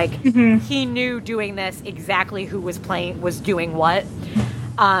actors. Like he knew doing this exactly who was doing what.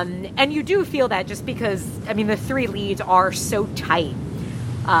 And you do feel that just because, I mean, the three leads are so tight.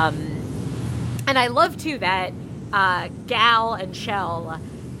 And I love too that Gal and Shell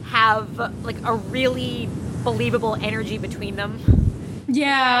have like a really believable energy between them.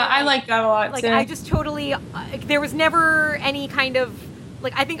 Yeah, I like that a lot, like, too. I just totally... there was never any kind of...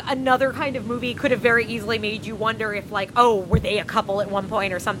 Like, I think another kind of movie could have very easily made you wonder if, like, oh, were they a couple at one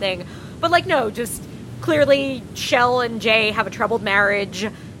point or something? But, like, no, just clearly Shell and Jay have a troubled marriage.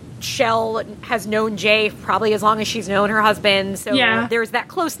 Shell has known Jay probably as long as she's known her husband, so there's that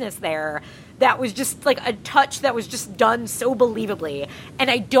closeness there. That was just, like, a touch that was just done so believably.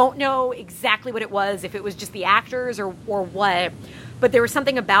 And I don't know exactly what it was, if it was just the actors or what... But there was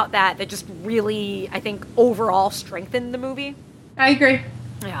something about that just really, I think, overall strengthened the movie. I agree.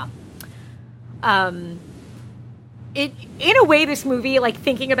 Yeah. In a way, this movie, like,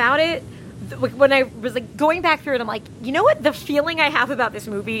 thinking about it, when I was, like, going back through it, I'm like, you know what? The feeling I have about this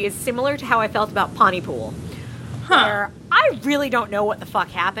movie is similar to how I felt about Pontypool. Where I really don't know what the fuck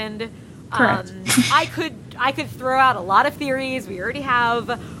happened. Correct. I could could throw out a lot of theories. We already have.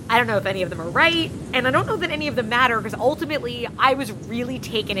 I don't know if any of them are right, and I don't know that any of them matter, because ultimately I was really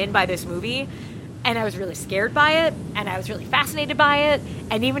taken in by this movie, and I was really scared by it, and I was really fascinated by it,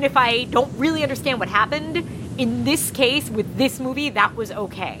 and even if I don't really understand what happened, in this case, with this movie, that was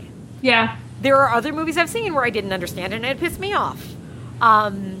okay. Yeah. There are other movies I've seen where I didn't understand it, and it pissed me off.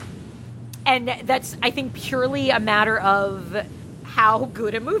 And that's, I think, purely a matter of how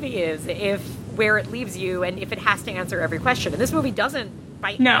good a movie is, where it leaves you, and if it has to answer every question. And this movie doesn't,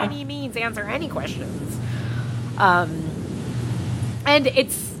 by any means, answer any questions. And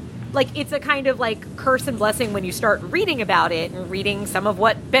it's a kind of like curse and blessing when you start reading about it and reading some of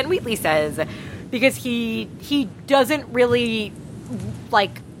what Ben Wheatley says, because he doesn't really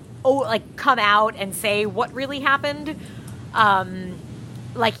come out and say what really happened.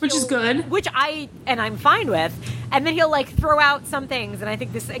 Which is good. Which I'm fine with. And then he'll throw out some things. And I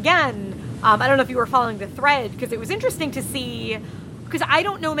think this, again, I don't know if you were following the thread, because it was interesting to see, because I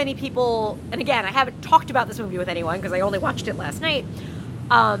don't know many people, and again, I haven't talked about this movie with anyone because I only watched it last night.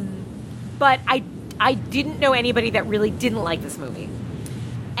 But I didn't know anybody that really didn't like this movie.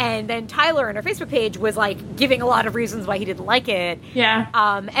 And then Tyler on our Facebook page was giving a lot of reasons why he didn't like it. Yeah.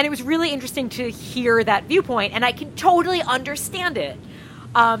 And it was really interesting to hear that viewpoint, and I can totally understand it.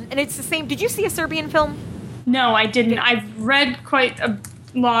 And it's the same. Did you see a Serbian film? No, I didn't. I've read quite a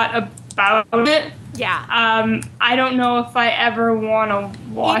lot about it. Yeah. I don't know if I ever want to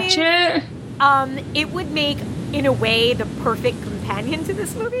watch it. It would make, in a way, the perfect companion to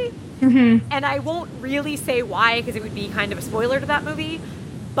this movie. Mm-hmm. And I won't really say why, because it would be kind of a spoiler to that movie.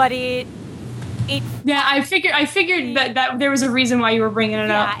 But it. Yeah, I figured that there was a reason why you were bringing it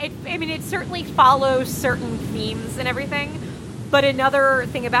up. Yeah, it certainly follows certain themes and everything. But another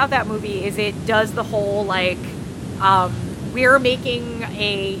thing about that movie is it does the whole, we're making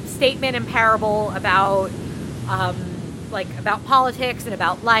a statement and parable about, about politics and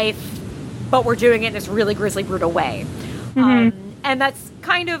about life, but we're doing it in this really grisly, brutal way. Mm-hmm. And that's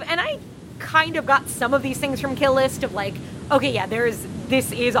and I kind of got some of these things from Kill List of okay, yeah,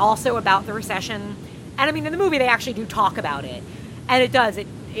 this is also about the recession. And in the movie they actually do talk about it. And it does.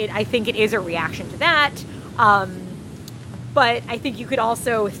 I think it is a reaction to that. But I think you could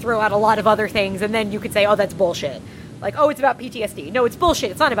also throw out a lot of other things, and then you could say, oh, that's bullshit. It's about PTSD. No, it's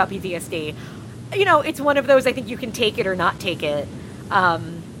bullshit. It's not about PTSD. It's one of those, I think you can take it or not take it.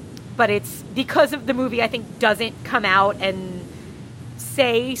 But it's because of the movie, I think, doesn't come out and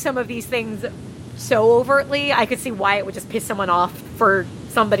say some of these things so overtly. I could see why it would just piss someone off for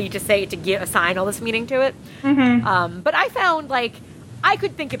somebody to say it, to assign all this meaning to it. Mm-hmm. But I found, I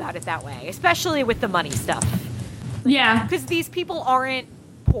could think about it that way, especially with the money stuff. Yeah. Because these people aren't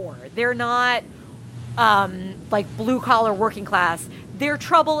poor. They're not, blue-collar working class. Their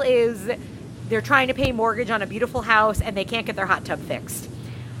trouble is they're trying to pay mortgage on a beautiful house, and they can't get their hot tub fixed.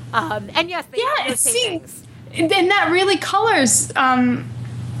 And yes, they have those same things. And that really colors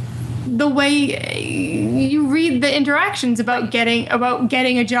the way you read the interactions about getting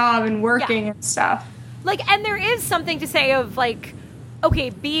a job and working and stuff. And there is something to say of, okay,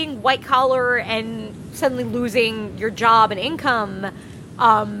 being white-collar and suddenly losing your job and income,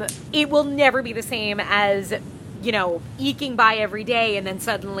 it will never be the same as, eking by every day and then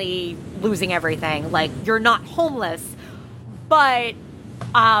suddenly losing everything. You're not homeless, but,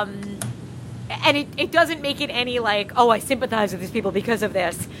 and it doesn't make it any oh, I sympathize with these people because of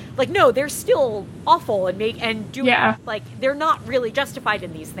this. No, they're still awful and doing, they're not really justified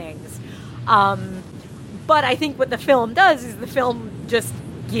in these things. But I think what the film does is the film just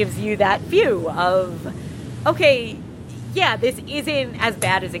gives you that view of, okay, yeah, this isn't as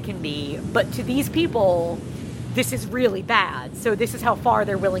bad as it can be, but to these people, this is really bad. So this is how far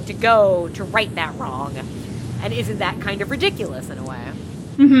they're willing to go to right that wrong. And isn't that kind of ridiculous in a way?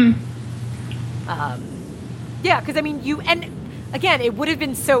 Mm-hmm. Yeah, because, and again, it would have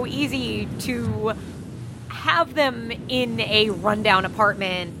been so easy to have them in a rundown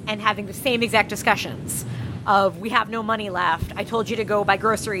apartment and having the same exact discussions of, we have no money left. I told you to go buy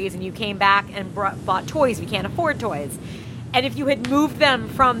groceries and you came back and bought toys. We can't afford toys. And if you had moved them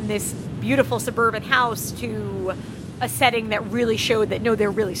from this beautiful suburban house to a setting that really showed that, no, they're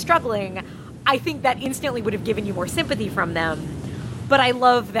really struggling, I think that instantly would have given you more sympathy from them. But I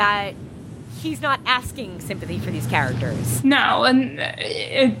love that he's not asking sympathy for these characters. No, and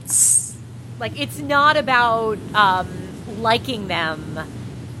it's not about liking them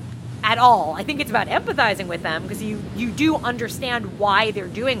at all. I think it's about empathizing with them, because you do understand why they're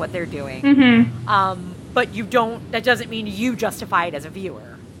doing what they're doing. Mm-hmm. But that doesn't mean you justify it as a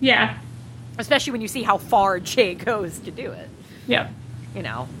viewer. Yeah. Especially when you see how far Jay goes to do it. Yeah.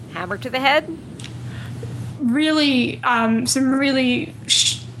 Hammer to the head. really some really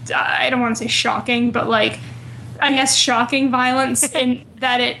I don't want to say shocking, but like I guess shocking violence in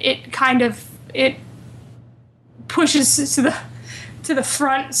that it kind of it pushes to the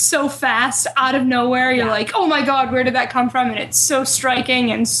front so fast out of nowhere. You're like, oh my god, where did that come from? And it's so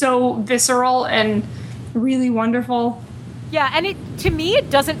striking and so visceral and really wonderful. Yeah, and to me it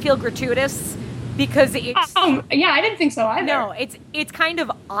doesn't feel gratuitous because it's yeah, I didn't think so either. No, it's kind of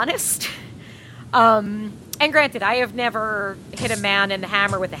honest. And granted, I have never hit a man in the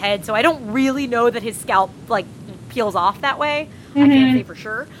hammer with a head, so I don't really know that his scalp like peels off that way. I can't say for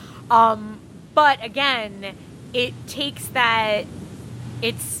sure. But again, it takes that.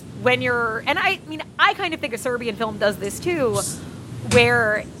 It's when you're, and I mean, I kind of think a Serbian film does this too,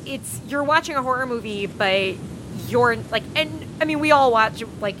 where you're watching a horror movie, but you're like, and I mean, we all watch,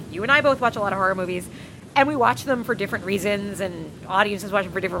 like you and I both watch a lot of horror movies, and we watch them for different reasons, and audiences watch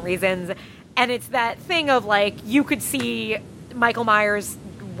them for different reasons. And it's that thing of like, you could see Michael Myers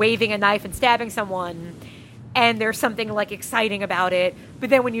waving a knife and stabbing someone, and there's something like exciting about it.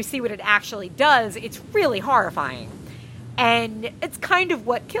 But then when you see what it actually does, it's really horrifying. And it's kind of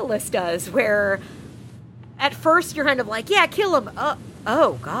what Kill List does, where at first you're kind of like, yeah, kill him.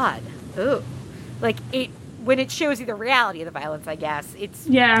 Oh God. Oh. Like when it shows you the reality of the violence, I guess, it's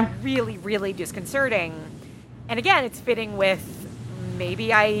really, really disconcerting. And again, it's fitting with,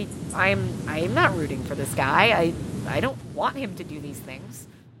 maybe I'm not rooting for this guy. I don't want him to do these things.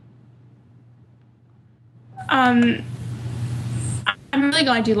 I'm really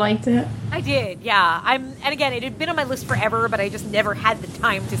glad you liked it. I did, yeah. And again, it had been on my list forever, but I just never had the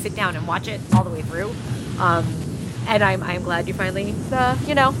time to sit down and watch it all the way through. And I'm glad you finally, got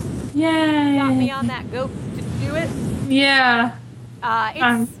me on that goat to do it. Yeah.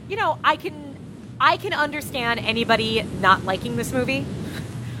 It's I can understand anybody not liking this movie,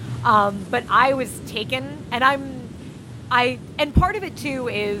 but I was taken, and part of it too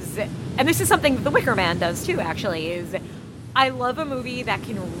is, and this is something that The Wicker Man does too, actually, is I love a movie that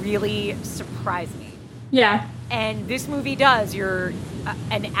can really surprise me. Yeah. And this movie does. You're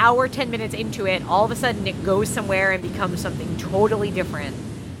an hour, 10 minutes into it, all of a sudden it goes somewhere and becomes something totally different.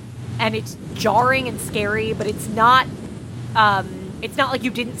 And it's jarring and scary, but it's not like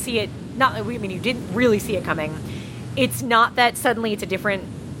you didn't see it. You didn't really see it coming. It's not that suddenly it's a different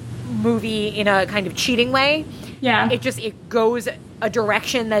movie in a kind of cheating way. Yeah. It goes a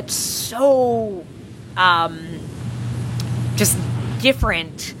direction that's so just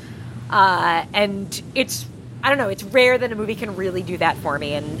different. And it's rare that a movie can really do that for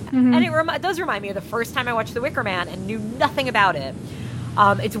me. And it does remind me of the first time I watched The Wicker Man and knew nothing about it.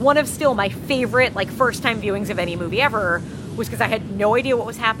 It's one of still my favorite, like, first-time viewings of any movie ever, was because I had no idea what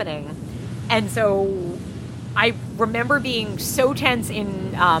was happening. And so I remember being so tense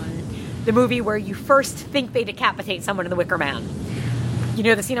in the movie where you first think they decapitate someone in The Wicker Man. You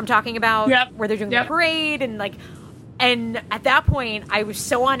know the scene I'm talking about? Yep. Where they're doing the parade and at that point I was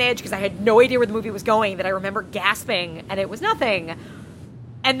so on edge because I had no idea where the movie was going that I remember gasping, and it was nothing.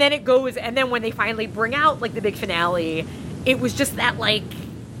 And then it goes, and then when they finally bring out, like, the big finale, it was just that, like,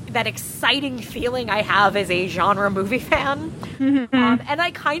 that exciting feeling I have as a genre movie fan. And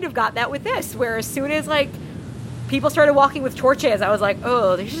I kind of got that with this, where as soon as, like, people started walking with torches, I was like,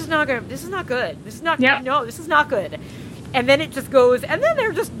 oh, this is not good. This is not good. This is not good. And then it just goes, and then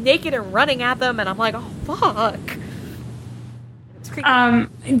they're just naked and running at them, and I'm like, oh, fuck. It's creepy.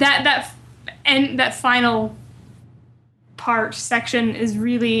 That final section is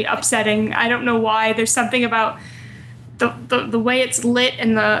really upsetting. I don't know why. There's something about the way it's lit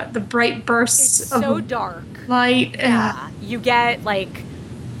and the bright bursts it's of so dark light. Yeah. You get, like,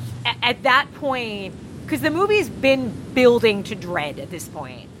 at that point, because the movie's been building to dread at this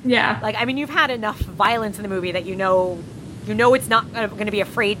point. Yeah. Like, I mean, you've had enough violence in the movie that you know it's not going to be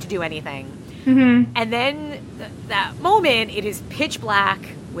afraid to do anything. And then that moment, it is pitch black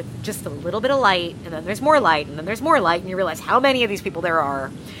with just a little bit of light, and then there's more light, and then there's more light, and you realize how many of these people there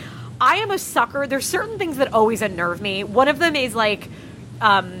are. I am a sucker. There's certain things that always unnerve me. One of them is, like,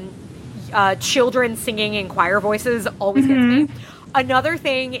 children singing in choir voices always gets me. Another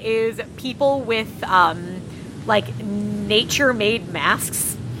thing is people with, like, nature-made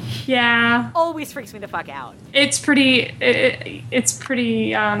masks. Yeah. Always freaks me the fuck out. It's pretty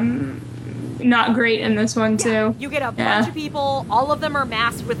not great in this one, too. You get a bunch of people, all of them are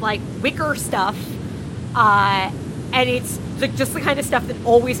masked with, like, wicker stuff, and it's just the kind of stuff that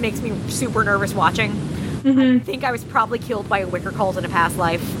always makes me super nervous watching. I think I was probably killed by a wicker cult in a past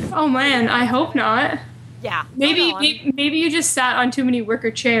life. Oh, man, I hope not. Yeah. Maybe you just sat on too many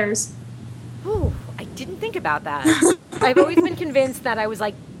wicker chairs. Ooh, I didn't think about that. I've always been convinced that I was,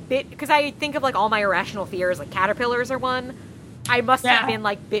 like, bit, because I think of like all my irrational fears, like caterpillars are one. I must have been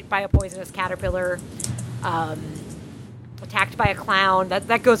like bit by a poisonous caterpillar, attacked by a clown.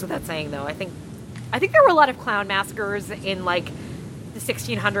 That goes without saying, though. I think there were a lot of clown massacres in like the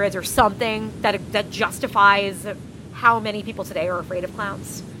 1600s or something that justifies how many people today are afraid of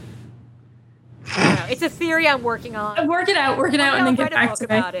clowns. I don't know. It's a theory I'm working on. Work it out, and then get back to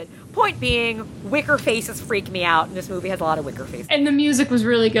me. About it. Point being, wicker faces freak me out, and this movie has a lot of wicker faces. And the music was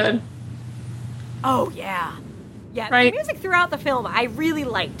really good. Oh, yeah. Yeah, right? The music throughout the film I really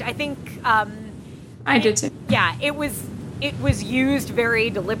liked. I think... I did too. Yeah, it was used very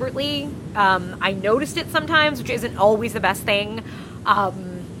deliberately. I noticed it sometimes, which isn't always the best thing.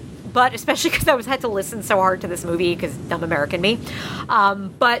 But especially because I had to listen so hard to this movie, because dumb American me.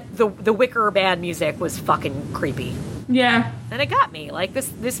 But the Wicker Band music was fucking creepy. Yeah. And it got me. Like,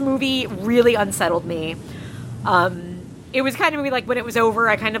 this movie really unsettled me. It was kind of movie, like, when it was over,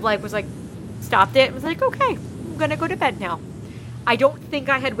 I kind of, like, was, like, stopped it and was like, okay, I'm gonna go to bed now. I don't think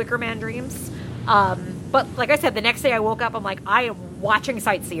I had Wicker Man dreams. But, like I said, the next day I woke up, I'm like, I am watching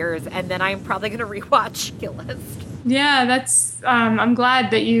Sightseers, and then I'm probably gonna rewatch Kill List. Yeah, that's. I'm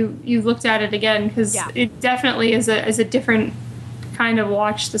glad that you looked at it again, because it definitely is a different kind of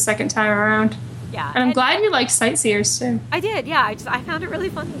watch the second time around. Yeah, and I'm glad you liked Sightseers too. I did. Yeah, I found it really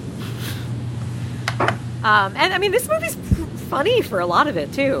funny. And I mean, this movie's funny for a lot of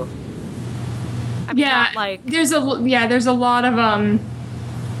it too. I mean, yeah, like there's a lot of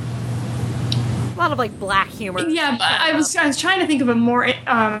like black humor. Yeah, but I was trying to think of a more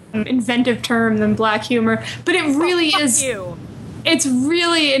inventive term than black humor, but it really is. You. It's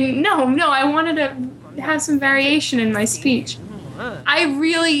really no. I wanted to have some variation in my speech. I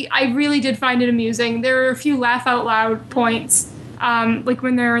really did find it amusing. There were a few laugh out loud points, like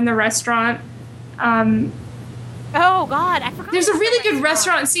when they're in the restaurant. Oh God, I forgot. There's a really good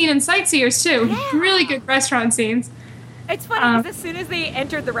restaurant scene in Sightseers too. Yeah. Really good restaurant scenes. It's funny because as soon as they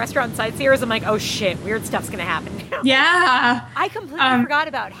entered the restaurant Sightseers, I'm like, oh shit, weird stuff's gonna happen now. Yeah. I completely forgot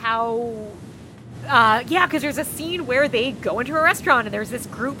about how. Because there's a scene where they go into a restaurant and there's this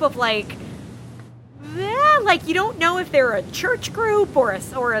group of like you don't know if they're a church group or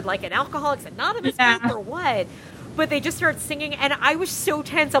like an Alcoholics Anonymous group or what, but they just start singing and I was so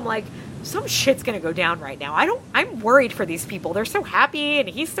tense. I'm like, some shit's gonna go down right now. I'm worried for these people. They're so happy and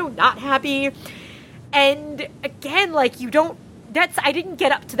he's so not happy. And again, like I didn't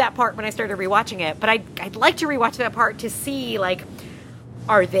get up to that part when I started rewatching it, but I'd like to rewatch that part to see, like,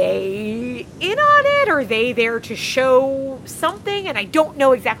 are they in on it? Are they there to show something? And I don't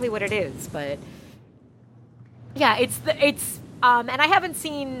know exactly what it is, but yeah, and I haven't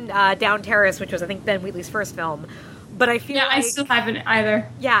seen Down Terrace, which was I think Ben Wheatley's first film, but I feel like I still haven't either.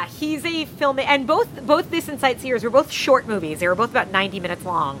 Yeah, he's a filmmaker, and both this and Sightseers were both short movies. They were both about 90 minutes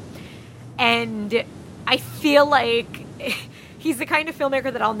long, and I feel like he's the kind of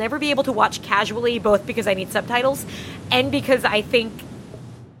filmmaker that I'll never be able to watch casually, both because I need subtitles and because I think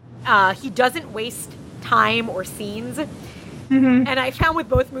he doesn't waste time or scenes. Mm-hmm. And I found with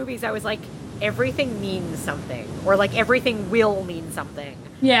both movies, I was like, everything means something, or like everything will mean something.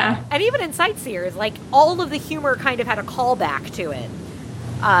 Yeah. And even in Sightseers, like all of the humor kind of had a callback to it,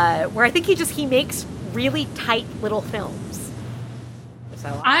 where I think he makes really tight little films.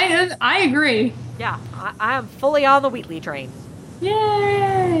 So I agree. Yeah, I am fully on the Wheatley train.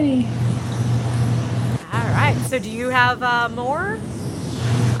 Yay! All right. So, do you have more?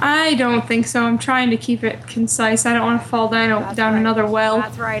 I don't think so. I'm trying to keep it concise. I don't want to fall down another well.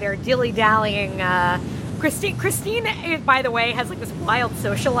 That's right. Our dilly-dallying Christine, by the way, has like this wild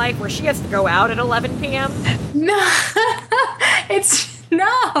social life where she has to go out at 11 p.m. No,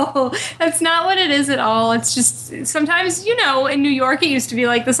 that's not what it is at all. It's just sometimes, in New York, it used to be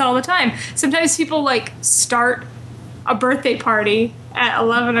like this all the time. Sometimes people like start a birthday party at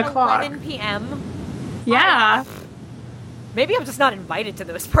 11 o'clock. 11 p.m. Yeah. Maybe I'm just not invited to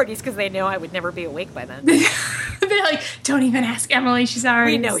those parties because they know I would never be awake by then. They're like, don't even ask Emily. She's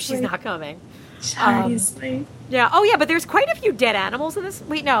already We know asleep. she's not coming. She's already asleep. Yeah. Oh, yeah, but there's quite a few dead animals in this.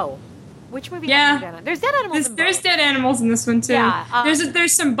 Wait, no. Which movie? Yeah. There's dead animals in both. There's dead animals in this one, too. Yeah.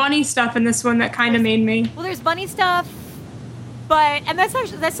 There's some bunny stuff in this one that kind of made me. Well, there's bunny stuff, and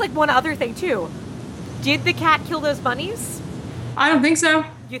that's like one other thing, too. Did the cat kill those bunnies? I don't think so.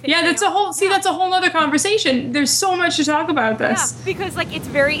 You think Yeah, so? that's a whole other conversation. There's so much to talk about this. Yeah, because like it's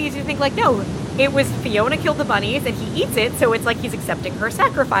very easy to think like, no, it was Fiona killed the bunnies and he eats it, so it's like he's accepting her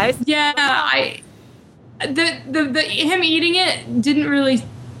sacrifice. Yeah, him eating it didn't really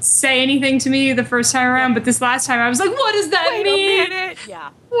say anything to me the first time around, but this last time I was like, what does that mean? Wait a minute.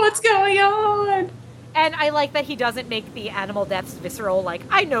 Yeah. What's going on? And I like that he doesn't make the animal deaths visceral, like,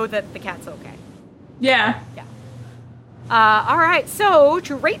 I know that the cat's okay. Yeah. Yeah. All right, so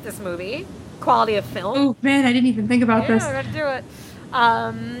to rate this movie, quality of film. Oh, man, I didn't even think about Yeah, this. I gotta do it.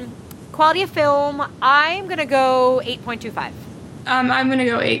 Quality of film, I'm gonna go 8.25. I'm going to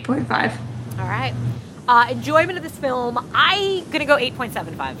go 8.5. All right. Enjoyment of this film, I'm gonna go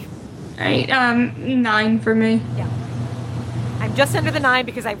 8.75. All right, 9 for me. Yeah. I'm just under the 9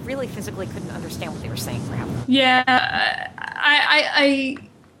 because I really physically couldn't understand what they were saying for half. Yeah, I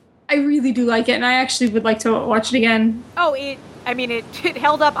really do like it, and I actually would like to watch it again. Oh, it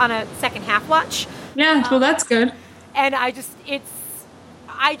held up on a second half watch. Yeah, well, that's good. And I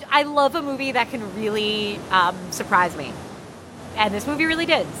love a movie that can really surprise me. And this movie really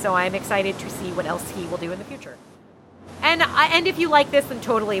did, so I'm excited to see what else he will do in the future. And if you like this, then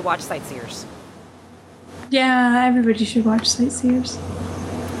totally watch Sightseers. Yeah, everybody should watch Sightseers.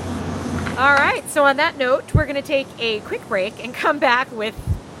 All right, so on that note, we're going to take a quick break and come back with,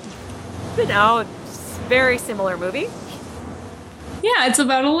 very similar movie. Yeah, it's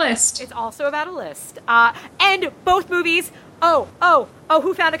about a list. It's also about a list. And both movies, who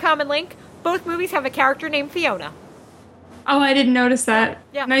found a common link? Both movies have a character named Fiona. Oh, I didn't notice that.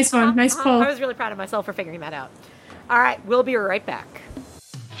 Yeah. Nice one. Nice pull. I was really proud of myself for figuring that out. All right, we'll be right back.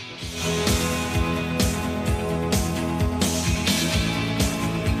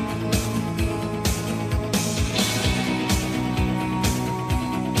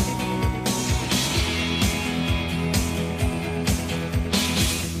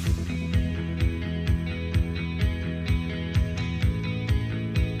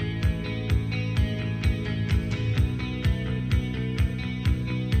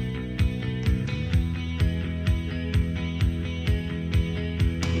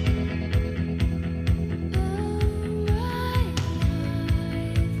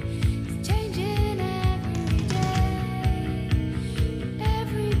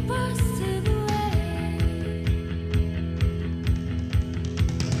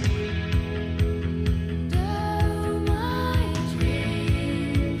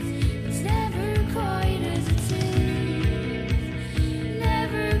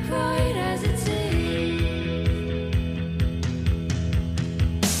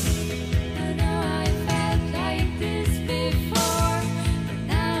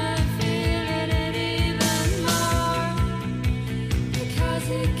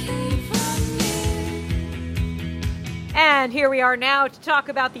 And here we are now to talk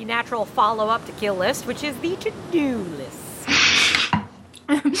about the natural follow-up to Kill List, which is the to-do list.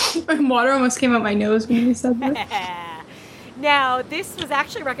 Water almost came out my nose when you said that. Now, this was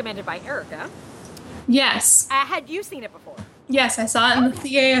actually recommended by Erica. Yes. Had you seen it before? Yes, I saw it in the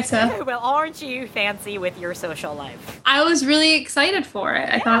theater. Well, aren't you fancy with your social life? I was really excited for it.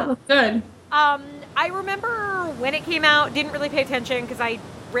 I thought it looked good. I remember when it came out, didn't really pay attention because I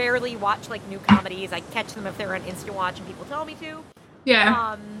rarely watch like new comedies. I catch them if they're on Instant Watch and people tell me to.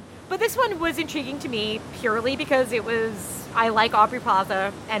 Yeah. But this one was intriguing to me purely because I like Aubrey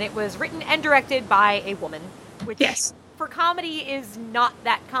Plaza, and it was written and directed by a woman, which Yes. for comedy is not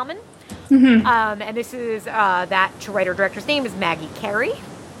that common. Mm-hmm. And this is that writer-director's name is Maggie Carey.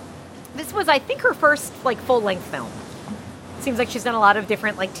 This was, I think, her first like full-length film. Seems like she's done a lot of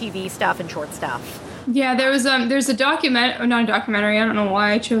different like TV stuff and short stuff. Yeah, there's a not a documentary, I don't know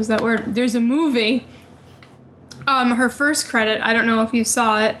why I chose that word. There's a movie. Her first credit, I don't know if you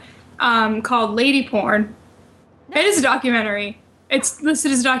saw it, called Lady Porn. No. It is a documentary. It's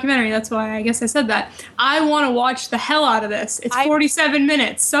listed as a documentary, that's why I guess I said that. I want to watch the hell out of this. It's 47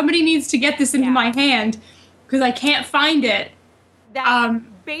 minutes. Somebody needs to get this into my hand because I can't find it.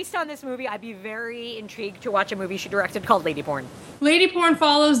 Based on this movie, I'd be very intrigued to watch a movie she directed called Lady Porn. Lady Porn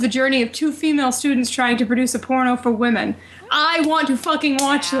follows the journey of two female students trying to produce a porno for women. I want to fucking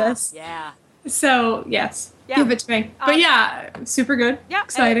watch this. Yeah. So, yes. Yeah. Give it to me. But yeah, super good. Yeah.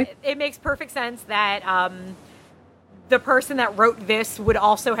 Exciting. It makes perfect sense that the person that wrote this would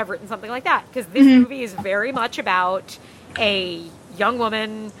also have written something like that. Because this movie is very much about a young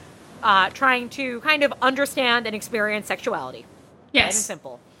woman trying to kind of understand and experience sexuality. Yes. Plain and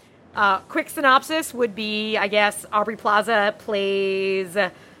simple. Quick synopsis would be, I guess, Aubrey Plaza plays...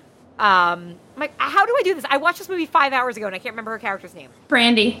 how do I do this? I watched this movie 5 hours ago and I can't remember her character's name.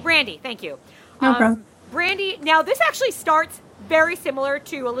 Brandy, thank you. No problem. Brandy, now this actually starts very similar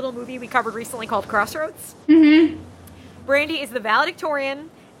to a little movie we covered recently called Crossroads. Mm-hmm. Brandy is the valedictorian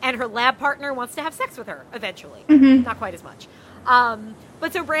and her lab partner wants to have sex with her eventually. Mm-hmm. Not quite as much.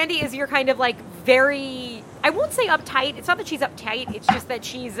 But so Brandy is your kind of like very, I won't say uptight. It's not that she's uptight. It's just that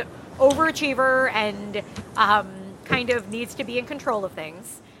she's overachiever and kind of needs to be in control of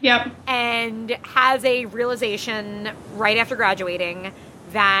things. Yep. and has a realization right after graduating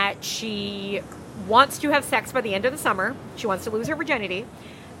that she wants to have sex by the end of the summer. She wants to lose her virginity.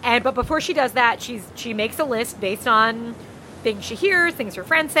 But before she does that, she makes a list based on things she hears, things her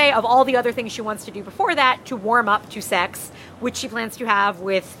friends say, of all the other things she wants to do before that to warm up to sex, which she plans to have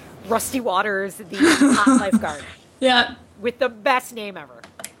with Rusty Waters, the hot lifeguard. Yeah. With the best name ever.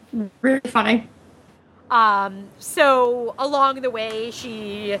 Really funny. So along the way,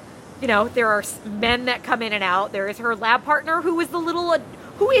 there are men that come in and out. There is her lab partner, who is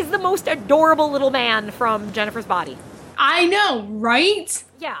the most adorable little man from Jennifer's Body. I know, right?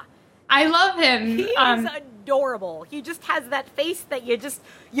 Yeah. I love him. He is adorable. He just has that face that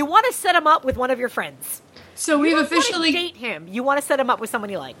you want to set him up with one of your friends. So You we've don't want officially to date him. You want to set him up with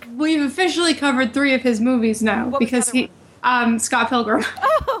someone you like. covered 3 of his movies now What was because the other Scott Pilgrim.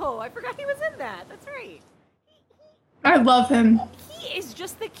 Oh, I forgot he was in that. That's right. I love him. He is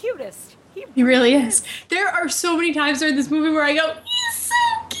just the cutest. He really is. There are so many times during this movie where I go, he's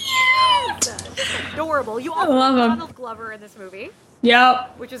so cute. Just adorable. You also love have him. Donald Glover in this movie,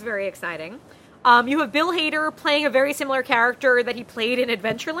 Yep. which is very exciting. You have Bill Hader playing a very similar character that he played in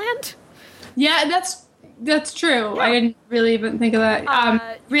Adventureland. Yeah, that's true. I didn't really even think of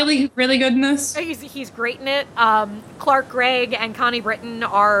that. Really, really good in this. He's great in it. Clark Gregg and Connie Britton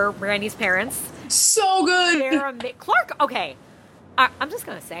are Randy's parents. So good. Clark, okay. I'm just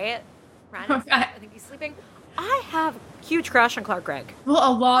going to say it. Randy, I think he's sleeping. I have a huge crush on Clark Gregg.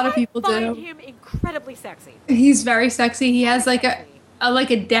 Well, a lot of people I find do. him incredibly sexy. He's very sexy. He has like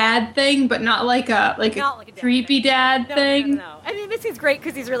a dad thing, but not like a Not like a dad creepy thing. dad thing. No. I mean, this is great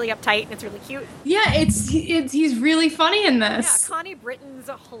because he's really uptight and it's really cute. Yeah, he's really funny in Yeah, this. Connie Britton's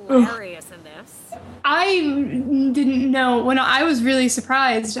hilarious in this. I didn't know when I was really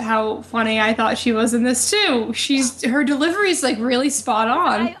surprised how funny I thought she was in this too. Her delivery's like really spot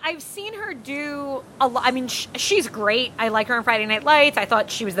on. I've seen her do a lot. I mean, she's great. I like her on Friday Night Lights. I thought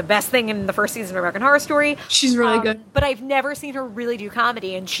she was the best thing in the first season of American Horror Story. She's really good. But I've never seen her really do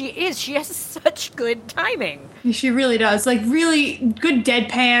comedy, and she has such good timing. She really does. Like really good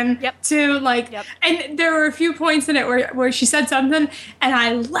deadpan Yep. too. Like Yep. and there were a few points in it where she said something and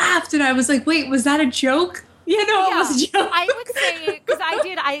I laughed and I was like, wait, was that a joke? You know, it was a joke. I would say, because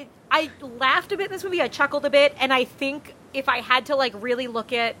I laughed a bit in this movie, I chuckled a bit, and I think if I had to, like, really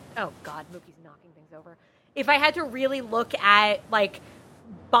look at, oh, God, Mookie's knocking things over. If I had to really look at, like,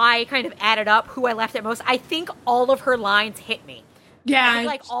 by kind of added up who I laughed at most, I think all of her lines hit me. Yeah. I think,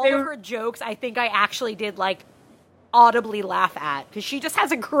 like, all of her jokes, I think I actually did, like, audibly laugh at, because she just has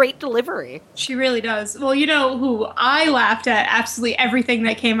a great delivery. She really does. Well, you know who I laughed at absolutely everything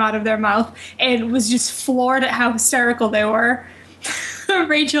that came out of their mouth and was just floored at how hysterical they were.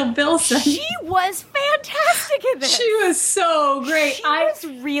 Rachel Bilson. She was fantastic in this. She was so great. She was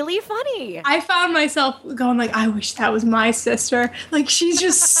really funny. I found myself going like, I wish that was my sister. Like she's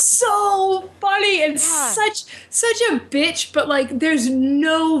just so funny and such a bitch, but like there's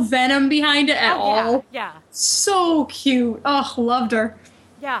no venom behind it at all. Yeah. So cute. Oh, loved her.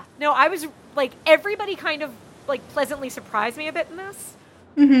 Yeah. No, I was like, everybody kind of like pleasantly surprised me a bit in this.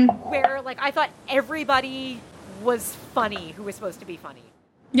 Mm-hmm. Where like I thought everybody was funny who was supposed to be funny.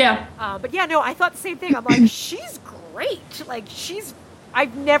 Yeah. But yeah, no, I thought the same thing. I'm like, she's great. Like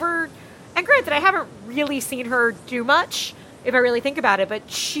I've never, and granted, I haven't really seen her do much if I really think about it, but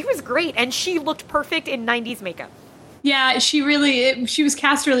she was great and she looked perfect in 90s makeup. Yeah, she was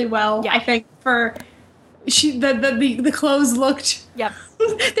cast really well. Yeah. I think the clothes looked. Yep.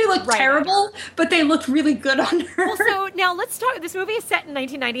 They looked Right. terrible, but they looked really good on her. Well, so now let's talk. This movie is set in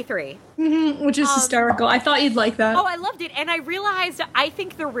 1993. Which is hysterical. I thought you'd like that. Oh, I loved it, and I realized I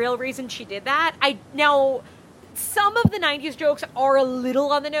think the real reason she did that. Some of the 90s jokes are a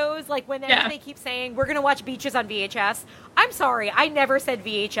little on the nose, like when they keep saying we're gonna watch Beaches on VHS. I'm sorry, I never said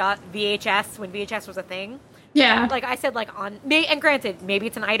VHS when VHS was a thing. Yeah. Like I said, like and granted, maybe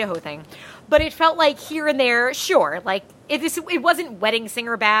it's an Idaho thing, but it felt like here and there, sure, like it wasn't Wedding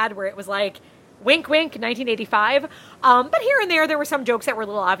Singer bad, where it was like, wink, wink, 1985. But here and there were some jokes that were a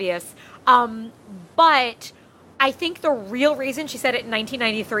little obvious. But I think the real reason she said it in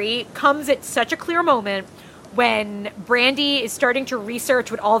 1993 comes at such a clear moment when Brandy is starting to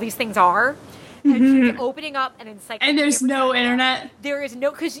research what all these things are. And she's opening up an encyclopedia. And there's no internet. There is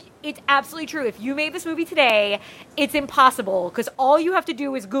no, because it's absolutely true. If you made this movie today, it's impossible, because all you have to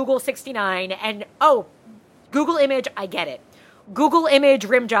do is Google 69 and, Google image, I get it. Google image,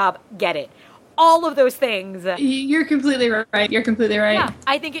 rim job, get it. All of those things. You're completely right. You're completely right. Yeah,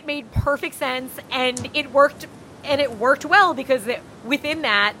 I think it made perfect sense, and it worked and it worked well because within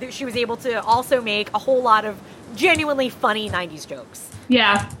that, she was able to also make a whole lot of genuinely funny 90s jokes.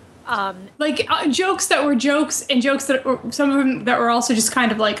 Yeah. Jokes that were jokes, and jokes that were, some of them that were also just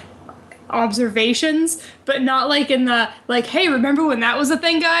kind of like observations, but not like in the like, hey, remember when that was a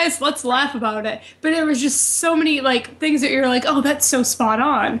thing, guys? Let's laugh about it. But there was just so many like things that you're like, oh, that's so spot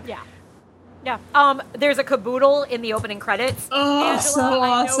on. Yeah. There's a caboodle in the opening credits. Oh, Angela, so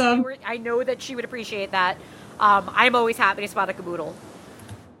awesome. I know that she would appreciate that. I'm always happy to spot a caboodle.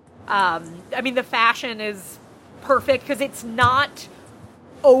 I mean, the fashion is perfect because it's not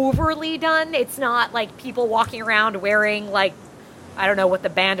overly done. It's not like people walking around wearing like, I don't know what the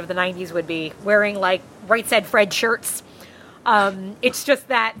band of the 90s would be, wearing like Right Said Fred shirts. It's just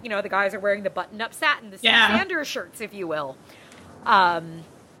that, you know, the guys are wearing the button-up satin, the Sanders shirts, if you will.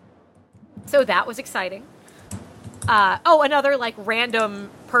 So that was exciting. Another like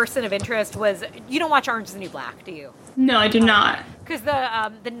random person of interest was, you don't watch Orange is the New Black, do you? No, I do not. Because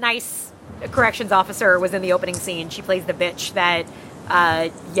the nice corrections officer was in the opening scene. She plays the bitch that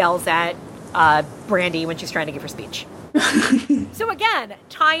yells at Brandy when she's trying to give her speech. So again,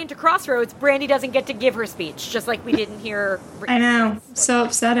 tie into Crossroads, Brandy doesn't get to give her speech, just like we didn't hear. I know, so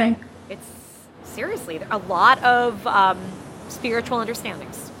upsetting. It's seriously a lot of spiritual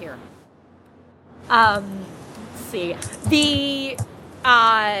understandings here. Let's see.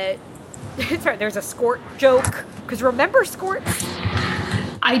 Sorry, there's a skort joke. Because remember skorts?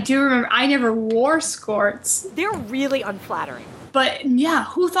 I do remember. I never wore skorts. They're really unflattering. But yeah,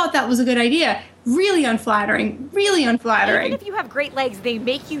 who thought that was a good idea? Really unflattering. Really unflattering. Even if you have great legs, they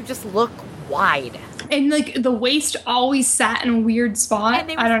make you just look wide. And like the waist always sat in a weird spot. And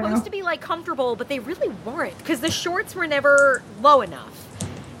they were supposed to be like comfortable, but they really weren't because the shorts were never low enough.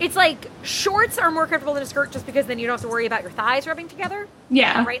 It's like shorts are more comfortable than a skirt just because then you don't have to worry about your thighs rubbing together.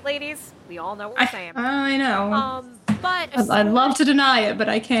 Yeah. Right, ladies? We all know what we're saying. I know. But I'd love to deny it, but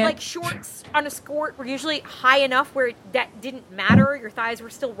I can't. Like shorts on a skirt were usually high enough where that didn't matter. Your thighs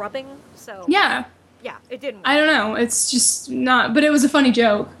were still rubbing. So yeah, it didn't work. I don't know. It's just not. But it was a funny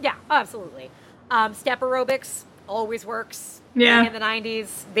joke. Yeah, absolutely. Step aerobics always works. Yeah. In the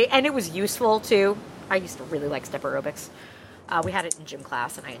 90s, and it was useful too. I used to really like step aerobics. We had it in gym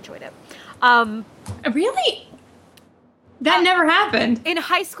class, and I enjoyed it. Really? That never happened. In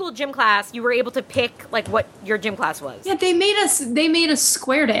high school gym class, you were able to pick like what your gym class was. Yeah, they made us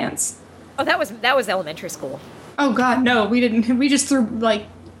square dance. Oh, that was elementary school. Oh God, no, we didn't. We just threw like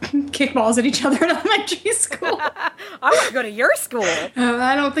kickballs at each other in elementary school. I want to go to your school.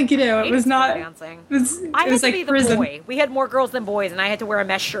 I don't think you do. It was not dancing. I had was to like be the prison. boy. We had more girls than boys, and I had to wear a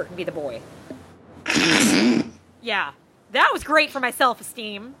mesh shirt and be the boy. Yeah, that was great for my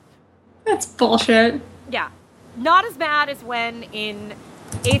self-esteem. That's bullshit. Yeah. Not as bad as when in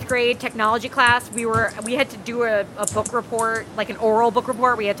 8th grade technology class we had to do a book report, like an oral book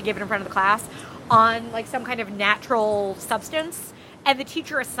report. We had to give it in front of the class on like some kind of natural substance, and the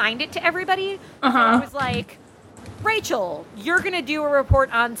teacher assigned it to everybody. So it was like, Rachel, you're gonna do a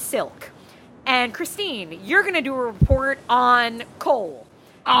report on silk, and Christine, you're gonna do a report on coal.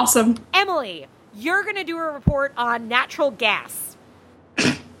 Awesome. Emily, you're gonna do a report on natural gas.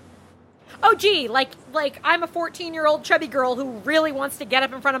 Oh, gee, like I'm a 14-year-old chubby girl who really wants to get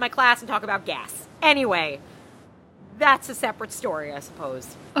up in front of my class and talk about gas. Anyway, that's a separate story, I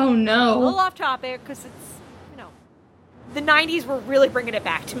suppose. Oh, no. A little off topic, because it's, the 90s were really bringing it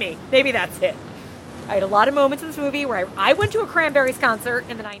back to me. Maybe that's it. I had a lot of moments in this movie where I went to a Cranberries concert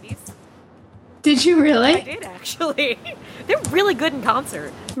in the 90s. Did you really? I did, actually. They're really good in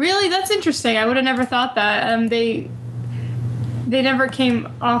concert. Really? That's interesting. I would have never thought that. They never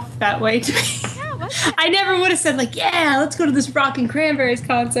came off that way to me. Yeah, I never would have said, like, yeah, let's go to this Rockin' Cranberries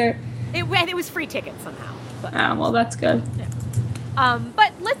concert. It was free tickets somehow. But, well, that's good. Yeah.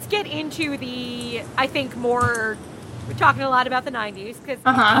 But let's get into I think more, we're talking a lot about the 90s, because it's,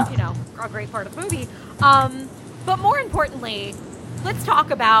 a great part of the movie. But more importantly, let's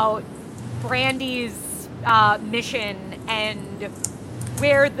talk about Brandy's mission and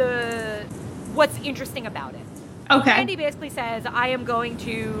what's interesting about it. Okay. Brandy basically says, I'm going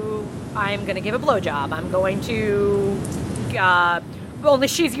to give a blowjob. I'm going to, only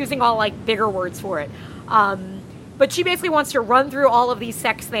she's using all like bigger words for it. But she basically wants to run through all of these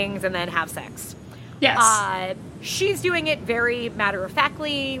sex things and then have sex. Yes. She's doing it very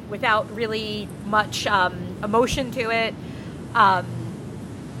matter-of-factly, without really much emotion to it.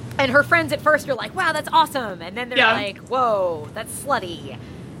 And her friends at first are like, wow, that's awesome. And then they're like, whoa, that's slutty.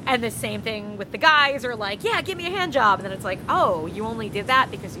 And the same thing with the guys are like, yeah, give me a hand job. And then it's like, oh, you only did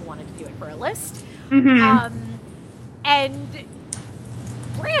that because you wanted to do it for a list. Mm-hmm. And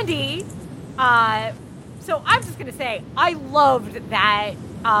Brandy So I'm just gonna say, I loved that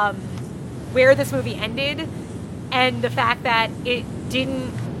where this movie ended, and the fact that it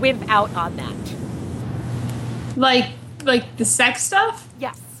didn't wimp out on that. Like the sex stuff?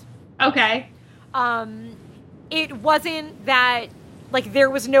 Yes. Okay. It wasn't that, like, there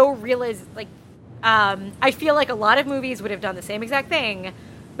was no I feel like a lot of movies would have done the same exact thing,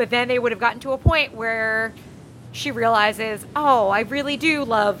 but then they would have gotten to a point where she realizes, oh, I really do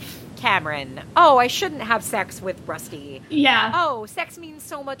love Cameron. Oh, I shouldn't have sex with Rusty. Yeah. Oh, sex means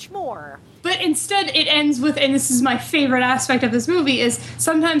so much more. But instead it ends with, and this is my favorite aspect of this movie, is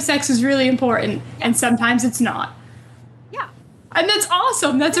sometimes sex is really important and sometimes it's not. Yeah. And that's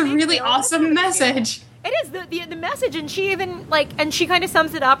awesome. That's a really awesome message. It is the message, and she even and she kind of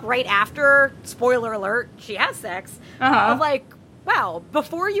sums it up right after, spoiler alert, she has sex. Uh-huh. Of like, wow,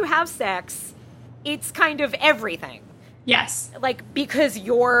 before you have sex, it's kind of everything. Yes. Like, because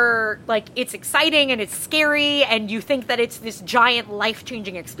you're, like, it's exciting and it's scary and you think that it's this giant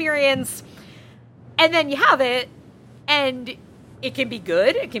life-changing experience, and then you have it, and it can be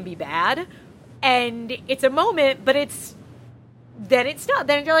good, it can be bad, and it's a moment, but then it's not.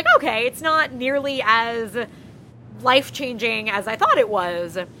 Then you're like, okay, it's not nearly as life-changing as I thought it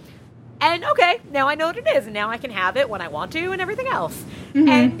was. And okay, now I know what it is, and now I can have it when I want to and everything else. Mm-hmm.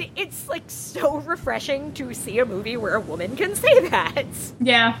 And it's, like, so refreshing to see a movie where a woman can say that.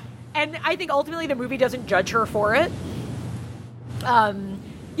 Yeah. And I think ultimately the movie doesn't judge her for it.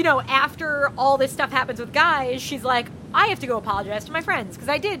 You know, after all this stuff happens with guys, she's like, I have to go apologize to my friends because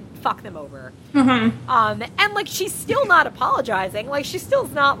I did fuck them over. Mm-hmm. And, like, she's still not apologizing. Like, she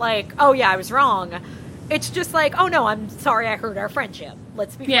still's not like, oh, yeah, I was wrong. It's just like, oh, no, I'm sorry I hurt our friendship.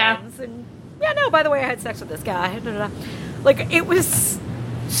 Let's be friends. And, yeah, no, by the way, I had sex with this guy. Like, it was,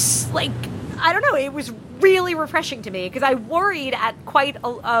 like, I don't know, it was really refreshing to me because I worried at quite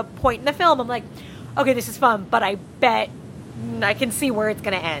a point in the film. I'm like, okay, this is fun, but I bet I can see where it's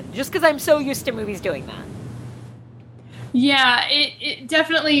going to end. Just because I'm so used to movies doing that. Yeah, it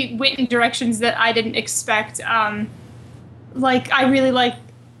definitely went in directions that I didn't expect. Like, I really like,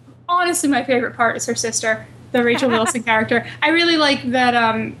 honestly, my favorite part is her sister, the Rachel Wilson character. I really like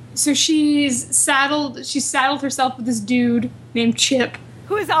that, so she's saddled herself with this dude named Chip.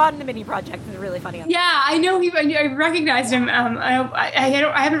 Who is on the Mini Project, is really funny. Yeah, I know I recognized him.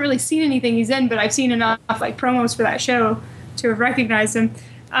 I haven't really seen anything he's in, but I've seen enough, like, promos for that show to have recognized him.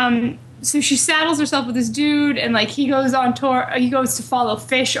 So she saddles herself with this dude, and, like, he goes on tour. He goes to follow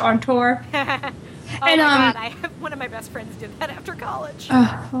Fish on tour. Oh, and, my God, one of my best friends did that after college.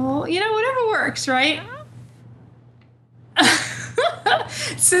 Well, you know, whatever works, right? Yeah.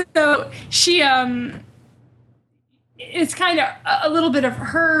 So she, it's kind of a little bit of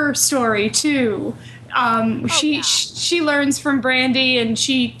her story too. She learns from Brandy, and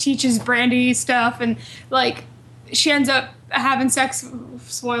she teaches Brandy stuff, and, like, she ends up having sex,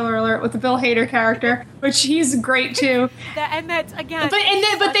 spoiler alert, with the Bill Hader character, which he's great too. And that's, again, they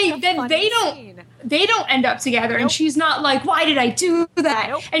don't end up together. Nope. And she's not like, why did I do that?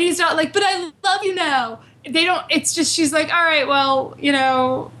 Nope. And he's not like, but I love you now. They don't. It's just, she's like, all right, well, you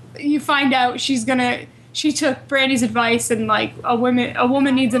know, you find out she took Brandy's advice, and, like, a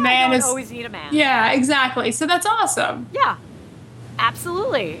woman needs a man. You always need a man. Yeah, exactly. So that's awesome. Yeah,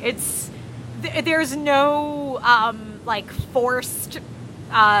 absolutely. There's no like, forced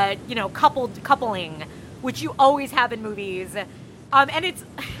coupling, which you always have in movies, and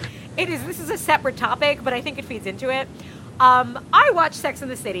this is a separate topic, but I think it feeds into it. I watched Sex and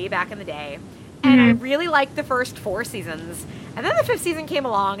the City back in the day, and I really liked the first 4 seasons. And then the 5th season came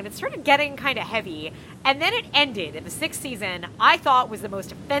along, and it started getting kind of heavy. And then it ended. And the 6th season, I thought, was the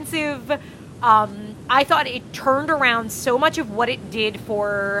most offensive. I thought it turned around so much of what it did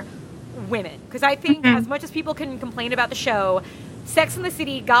for women. Because I think, as much as people can complain about the show, Sex and the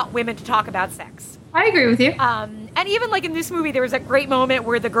City got women to talk about sex. I agree with you. And even, like, in this movie, there was that great moment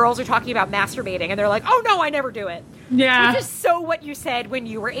where the girls are talking about masturbating, and they're like, oh, no, I never do it. Yeah. Which is so what you said when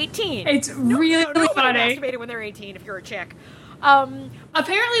you were 18. It's really nobody funny. Masturbated when they're 18 if you're a chick.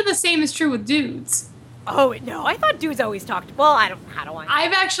 Apparently the same is true with dudes. Oh, no, I thought dudes always talked. Well, I don't know.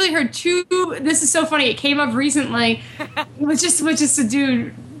 I've actually heard 2, this is so funny, it came up recently, with just a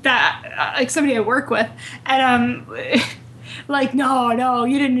dude that, like, somebody I work with, and, like, no,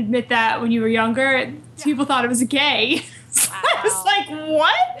 you didn't admit that when you were younger. Yeah. People thought it was gay. Wow. I was like,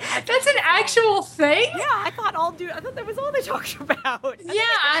 what? That's an actual thing? Yeah, I thought that was all they talked about. Yeah,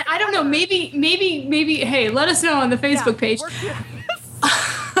 I don't know. Maybe, hey, let us know on the Facebook page.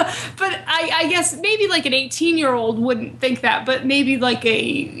 But I guess maybe, like, an 18-year-old wouldn't think that, but maybe, like,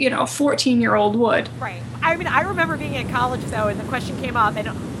 a 14-year-old would. Right. I mean, I remember being in college, though, and the question came up, and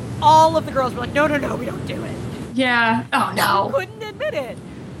all of the girls were like, no, we don't do it. Yeah. Oh no. Couldn't admit it.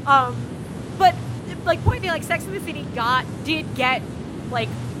 But like point being, like Sex and the City did get like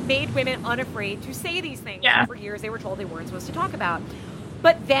made women unafraid to say these things. Yeah. For years they were told they weren't supposed to talk about.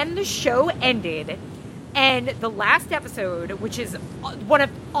 But then the show ended, and the last episode, which is one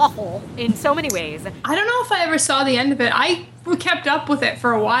of awful in so many ways. I don't know if I ever saw the end of it. I kept up with it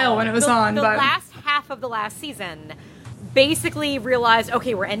for a while when it was on. The but last half of the last season basically realized,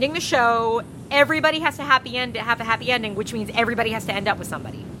 okay, we're ending the show. Everybody has to have a happy ending, which means everybody has to end up with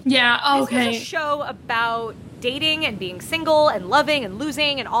somebody. yeah, okay. This was a show about dating and being single and loving and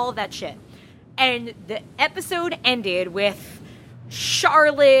losing and all of that shit. And the episode ended with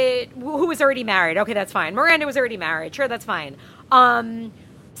Charlotte, who was already married. Okay, that's fine. Miranda was already married. Sure, that's fine.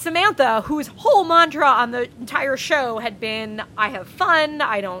 Samantha, whose whole mantra on the entire show had been, I have fun,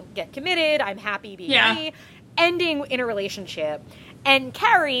 I don't get committed, I'm happy being me, ending in a relationship. And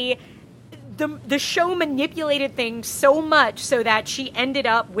Carrie, the show manipulated things so much so that she ended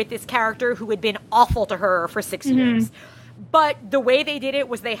up with this character who had been awful to her for 6 years. But the way they did it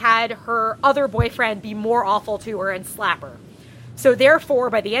was they had her other boyfriend be more awful to her and slap her. So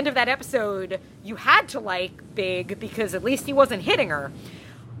therefore, by the end of that episode, you had to like Big because at least he wasn't hitting her.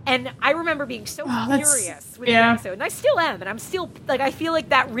 And I remember being so furious with the episode. And I still am. And I'm still, like, I feel like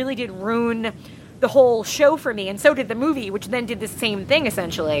that really did ruin the whole show for me. And so did the movie, which then did the same thing,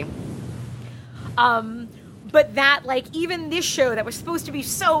 essentially. But that, like, even this show that was supposed to be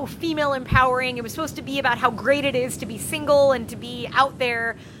so female empowering, it was supposed to be about how great it is to be single and to be out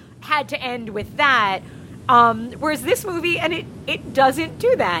there, had to end with that. Whereas this movie, and it doesn't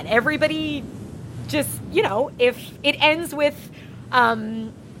do that. Everybody just, you know, if it ends with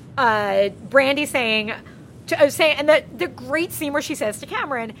Brandy saying, and the great scene where she says to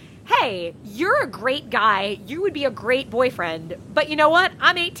Cameron, hey, you're a great guy. You would be a great boyfriend. But you know what?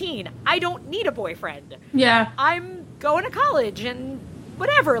 I'm 18. I don't need a boyfriend. Yeah. I'm going to college and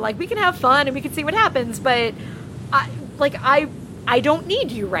whatever. Like, we can have fun and we can see what happens. But, I don't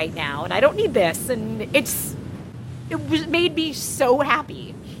need you right now. And I don't need this. And it made me so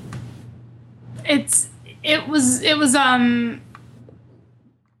happy. It's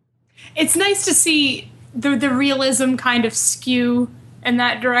nice to see the realism kind of skew in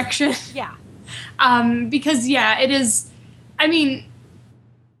that direction. Yeah. Because it is. I mean,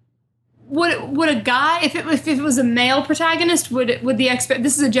 would a guy, if it was a male protagonist,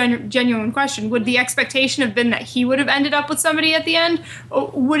 this is a genuine question, would the expectation have been that he would have ended up with somebody at the end, or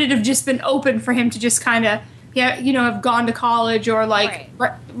would it have just been open for him to just kind of have gone to college or like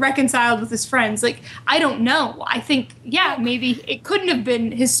reconciled with his friends? Like, I don't know. I think maybe it couldn't have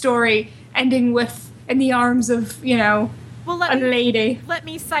been his story ending with in the arms of a lady. Let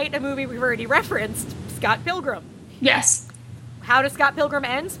me cite a movie we've already referenced, Scott Pilgrim. Yes. How does Scott Pilgrim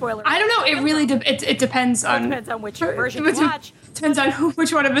end? Spoiler. I don't know. It really it depends on. It depends on which version you watch. Depends on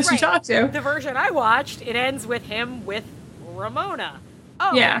which one of us you talk to. The version I watched, it ends with him with Ramona.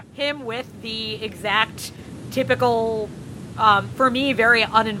 Oh, yeah. Him with the exact typical, for me, very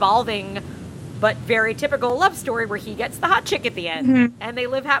uninvolving, but very typical love story where he gets the hot chick at the end, and they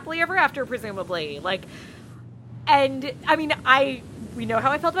live happily ever after, presumably. Like, and I mean, we know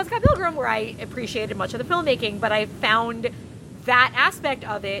how I felt about Scott Pilgrim, where I appreciated much of the filmmaking, but I found that aspect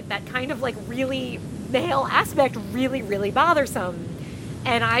of it, that kind of like really male aspect, really, really bothersome,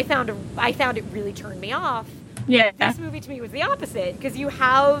 and I found it really turned me off. Yeah. This movie to me was the opposite, because you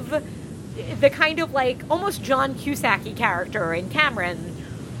have the kind of like almost John Cusack-y character in Cameron,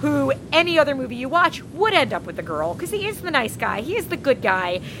 who any other movie you watch would end up with the girl, because he is the nice guy, he is the good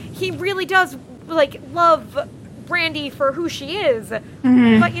guy, he really does like love Brandy for who she is,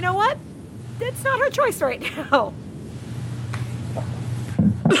 but you know what? That's not her choice right now.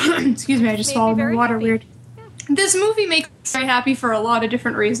 Excuse me, I just swallowed my water weird. Yeah. This movie makes me very happy for a lot of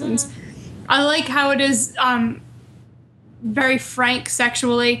different reasons. I like how it is very frank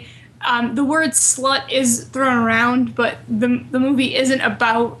sexually. The word slut is thrown around, but the movie isn't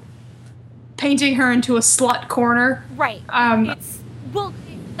about painting her into a slut corner. Right. It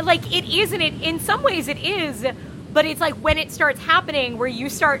is, and in some ways it is, but it's like when it starts happening where you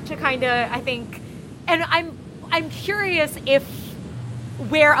start to kind of, I think, and I'm curious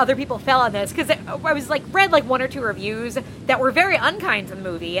where other people fell on this, because I was like read like one or two reviews that were very unkind to the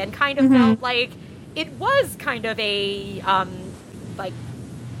movie and kind of felt like it was kind of a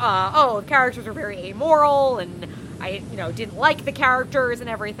the characters are very amoral and I didn't like the characters and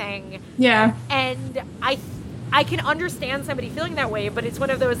everything. Yeah. And I can understand somebody feeling that way, but it's one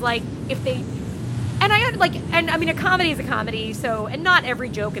of those like if they and I mean a comedy is a comedy, so and not every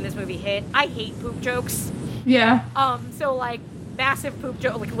joke in this movie hit. I hate poop jokes. Yeah. So like massive poop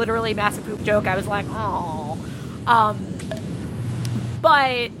joke, like literally massive poop joke. I was like, oh.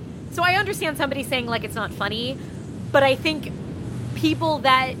 But so I understand somebody saying like it's not funny, but I think people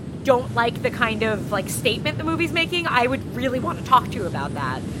that don't like the kind of like statement the movie's making, I would really want to talk to about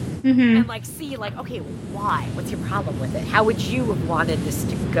that. And like see like, okay, why? What's your problem with it? How would you have wanted this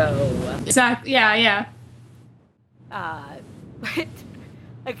to go? Exactly. Yeah. But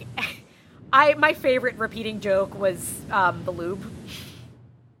like my favorite repeating joke was the lube.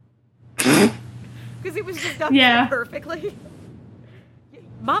 Because it was just done so perfectly.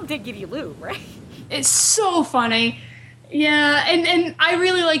 Mom did give you lube, right? It's so funny. Yeah, and I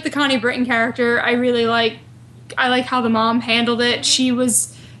really like the Connie Britton character. I like how the mom handled it. She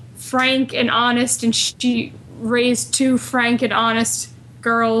was frank and honest, and she raised two frank and honest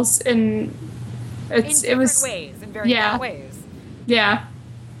girls, and in different ways. Yeah.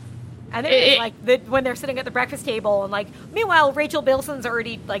 And then when they're sitting at the breakfast table, and like meanwhile Rachel Bilson's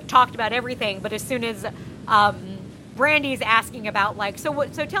already like talked about everything, but as soon as Brandy's asking about like, so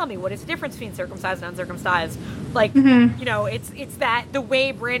tell me, what is the difference between circumcised and uncircumcised? Like, you know, it's that the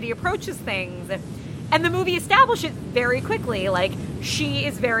way Brandy approaches things, and the movie establishes very quickly, like, she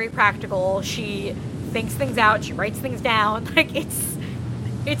is very practical, she thinks things out, she writes things down, like,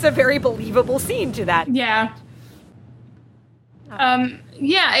 it's a very believable scene to that. Yeah.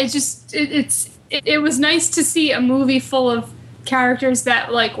 Yeah, it was nice to see a movie full of characters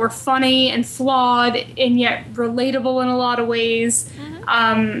that like were funny and flawed and yet relatable in a lot of ways.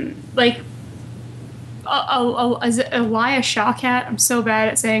 Like is it Elia Shawkat? I'm so bad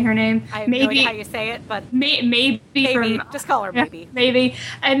at saying her name. I have no idea how you say it, but maybe just call her maybe. Maybe.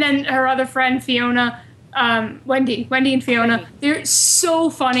 And then her other friend Fiona, Wendy and Fiona. Wendy. They're so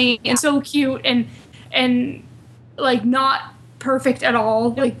funny and so cute and like not perfect at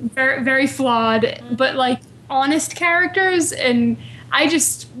all. Like very, very flawed, but like honest characters, and I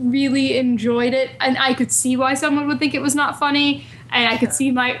just really enjoyed it, and I could see why someone would think it was not funny, and I could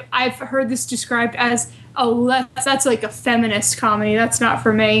see I've heard this described as, oh, that's like a feminist comedy, that's not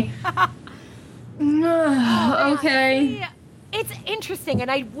for me. Okay. See, it's interesting, and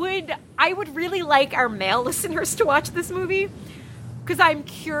I would really like our male listeners to watch this movie, because I'm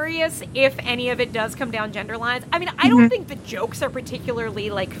curious if any of it does come down gender lines. I mean, I don't think the jokes are particularly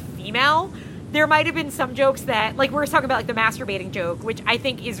like female. There might have been some jokes that, like, we were talking about, like, the masturbating joke, which I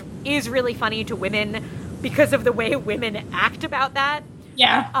think is really funny to women because of the way women act about that.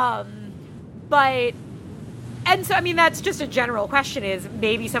 Yeah. And so, I mean, that's just a general question, is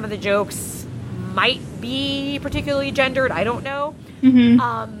maybe some of the jokes might be particularly gendered. I don't know.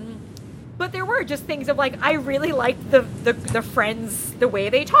 But there were just things of, like, I really liked the friends, the way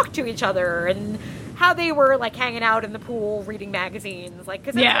they talked to each other, and how they were, like, hanging out in the pool reading magazines, like,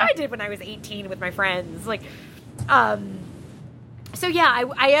 because that's what I did when I was 18 with my friends, like, so yeah,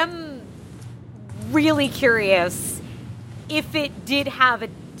 I am really curious if it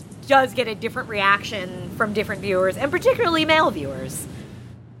does get a different reaction from different viewers, and particularly male viewers.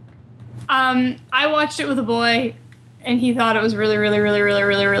 I watched it with a boy, and he thought it was really, really, really, really,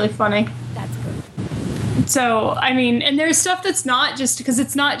 really, really funny. That's good. So, I mean, and there's stuff that's not just, because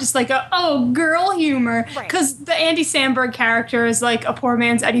it's not just like girl humor. Because the Andy Samberg character is like a poor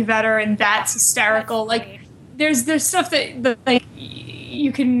man's Eddie Vedder, and that's hysterical. That's like, there's stuff that like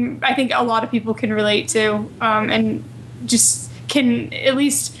you can, I think a lot of people can relate to, and just can at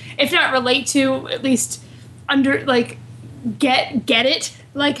least, if not relate to, at least get it.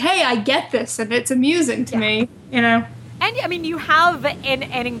 Like, hey, I get this, and it's amusing to me, you know? And, I mean, you have an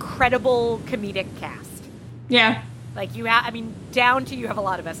incredible comedic cast. Yeah. Like, down to you have a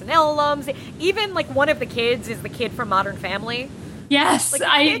lot of SNL alums. Even, like, one of the kids is the kid from Modern Family. Yes. Like, the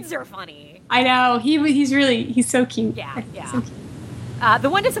kids are funny. I know. He's so cute. Yeah. So cute. The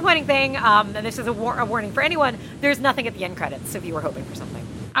one disappointing thing, and this is a warning for anyone, there's nothing at the end credits if you were hoping for something.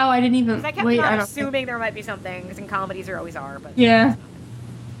 Oh, I didn't even... I kept assuming there might be something, because in comedies there always are, but... Yeah.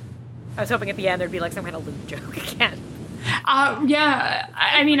 I was hoping at the end there'd be, like, some kind of loop joke again. Yeah.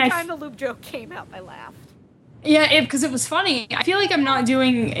 I mean, every time the loop joke came up, I laughed. Yeah, because it was funny. I feel like I'm not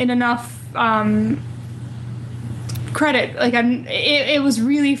doing it enough credit. Like, it was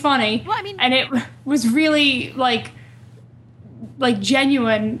really funny. Well, I mean... And it was really, like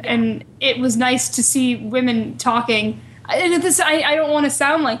genuine, and it was nice to see women talking. And I don't want to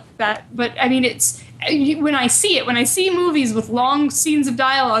sound like that, but, I mean, it's... When I see movies with long scenes of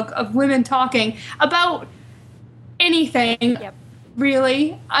dialogue of women talking about anything,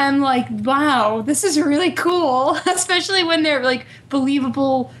 really, I'm like, wow, this is really cool. Especially when they're like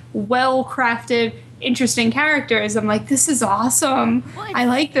believable, well-crafted, interesting characters. I'm like, this is awesome. Well, I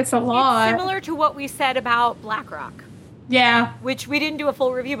like this a lot. It's similar to what we said about Black Rock. Yeah. which we didn't do a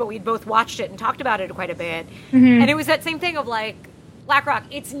full review, but we'd both watched it and talked about it quite a bit. Mm-hmm. And it was that same thing of like, Black Rock,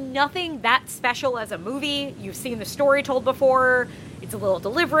 it's nothing that special as a movie. You've seen the story told before. It's a little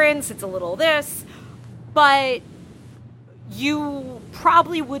Deliverance, it's a little this. But you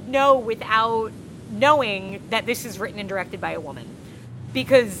probably would know without knowing that this is written and directed by a woman.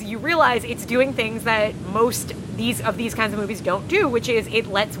 Because you realize it's doing things that most of these kinds of movies don't do, which is it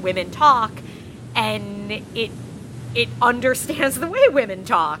lets women talk, and it understands the way women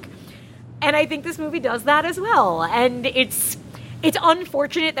talk. And I think this movie does that as well. And it's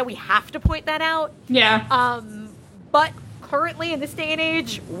unfortunate that we have to point that out. Yeah. But currently in this day and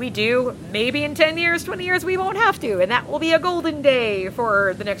age, we do. Maybe in 10 years, 20 years, we won't have to. And that will be a golden day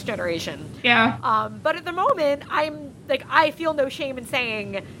for the next generation. Yeah. But at the moment, I feel no shame in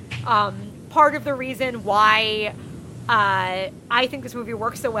saying part of the reason why I think this movie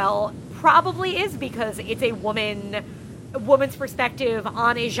works so well probably is because it's a woman's perspective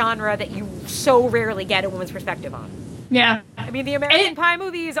on a genre that you so rarely get a woman's perspective on. Yeah. I mean, the American Pie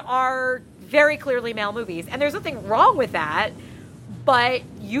movies are very clearly male movies, and there's nothing wrong with that, but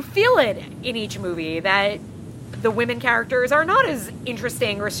you feel it in each movie that the women characters are not as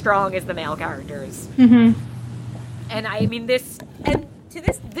interesting or strong as the male characters. Mm-hmm. And I mean, this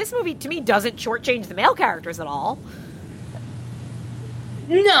movie to me doesn't shortchange the male characters at all.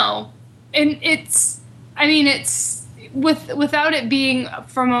 No. And it's without it being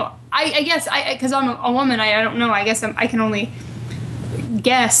from I guess because I'm a woman, I don't know, I guess I can only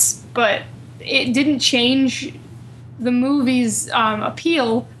guess, but it didn't change the movie's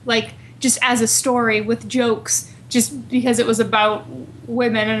appeal, like just as a story with jokes, just because it was about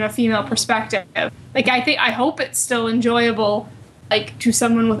women and a female perspective. Like I hope it's still enjoyable, like to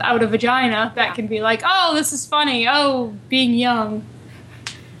someone without a vagina that can be like, oh, this is funny, oh, being young.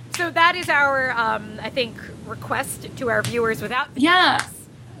 So that is our I think request to our viewers without vaginas.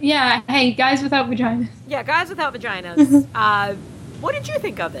 Yeah. Hey, guys without vaginas. Yeah, guys without vaginas. What did you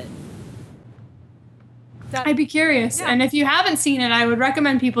think of it? I'd be curious. Yeah. And if you haven't seen it, I would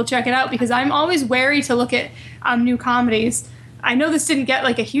recommend people check it out because I'm always wary to look at new comedies. I know this didn't get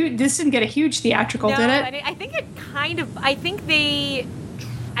a huge theatrical, no, did it? I mean, I think it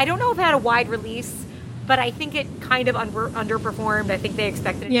I don't know if it had a wide release, but I think it kind of underperformed. I think they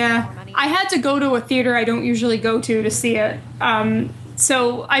expected it to get more money. I had to go to a theater I don't usually go to see it.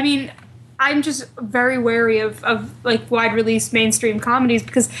 So, I mean, I'm just very wary of like wide release mainstream comedies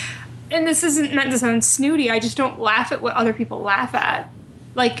because, and this isn't meant to sound snooty, I just don't laugh at what other people laugh at.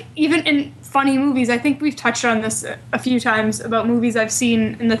 Like, even in funny movies, I think we've touched on this a few times about movies I've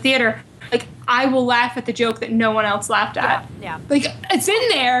seen in the theater. Like, I will laugh at the joke that no one else laughed at. Yeah. Like, it's in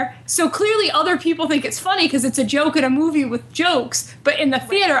there, so clearly other people think it's funny because it's a joke in a movie with jokes. But in the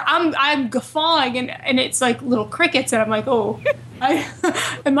theater, I'm guffawing, and it's like little crickets, and I'm like, oh, I'm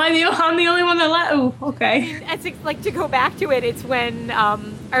the only one that laughed? Oh, okay. It's like, to go back to it, it's when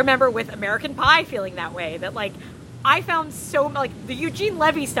I remember with American Pie feeling that way, that like I found like the Eugene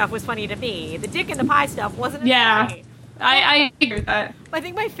Levy stuff was funny to me. The Dick and the Pie stuff wasn't as funny. I agree with that. I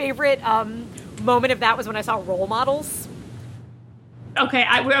think my favorite moment of that was when I saw Role Models. Okay,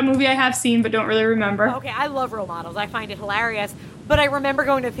 a movie I have seen but don't really remember. Okay, I love Role Models. I find it hilarious. But I remember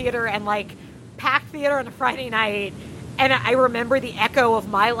going to theater and like packed theater on a Friday night, and I remember the echo of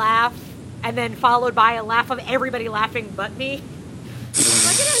my laugh, and then followed by a laugh of everybody laughing but me. I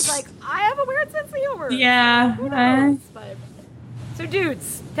was like, I have a weird sense of humor. Yeah. Who knows? But, so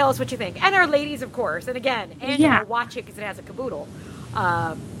dudes, tell us what you think. And our ladies, of course. And again, watch it because it has a caboodle.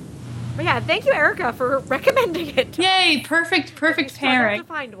 But yeah, thank you, Erica, for recommending it. Yay, perfect pairing. To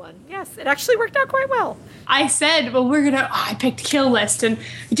find one. Yes, it actually worked out quite well. I said, well, I picked Kill List, and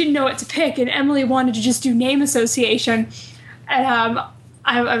I didn't know what to pick, and Emily wanted to just do name association. And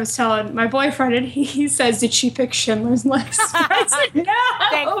I was telling my boyfriend, and he says, did she pick Schindler's List? I said, no.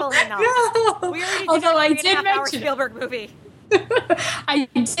 Thankfully not. No. We already Although I did did mention Spielberg movie. I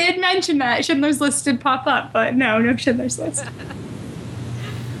did mention that Schindler's List did pop up, but no Schindler's List.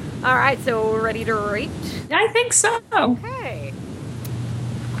 All right, so we're ready to rate? I think so. Okay.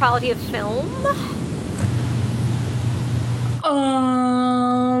 Quality of film?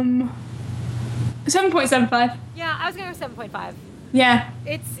 7.75. Yeah, I was going to go 7.5. Yeah.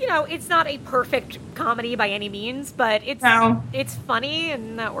 It's, it's not a perfect comedy by any means, but it's funny,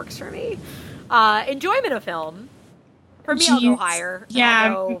 and that works for me. Enjoyment of film. For me, I'll go higher.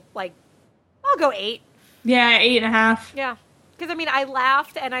 Yeah. I'll go 8. Yeah, 8.5. Yeah. Because, I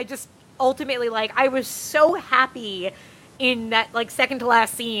laughed, and I just ultimately, I was so happy in that, second to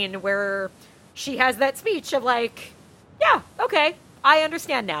last scene where she has that speech of, yeah, okay, I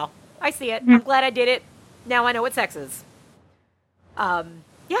understand now. I see it. I'm glad I did it. Now I know what sex is.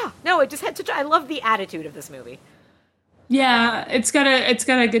 Yeah, no, it just had such. I love the attitude of this movie. Yeah, it's got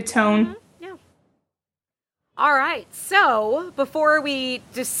a good tone. Yeah. All right, so before we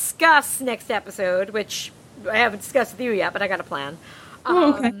discuss next episode, which I haven't discussed with you yet, but I got a plan.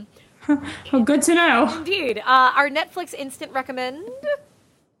 Oh, okay. Well, good to know. Indeed. Our Netflix instant recommend.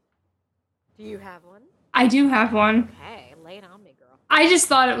 Do you have one? I do have one. Okay, lay it on me, girl. I just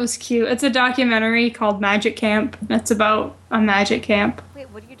thought it was cute. It's a documentary called Magic Camp. That's about a magic camp. Wait,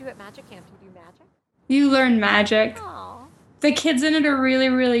 what do you do at Magic Camp? Do you do magic? You learn magic. Aw. The kids in it are really,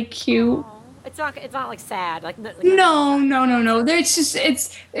 really cute. Aw. It's not like sad. No.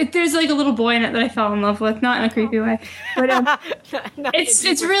 There's like a little boy in it that I fell in love with, not in a creepy way, but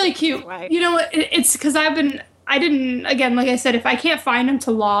it's really cute. You know what? It's because I didn't again, like I said, if I can't find them to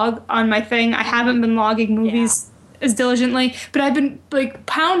log on my thing, I haven't been logging movies as diligently, but I've been like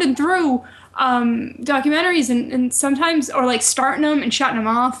pounding through documentaries and sometimes, or like starting them and shutting them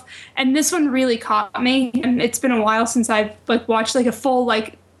off, and this one really caught me, and it's been a while since I've like watched like a full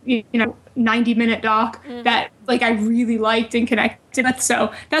 90-minute doc that like I really liked and connected with,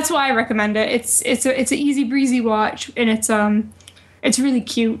 so that's why I recommend it. It's an easy breezy watch, and it's really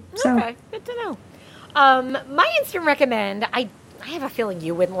cute. So. Okay, good to know. My instant recommend, I have a feeling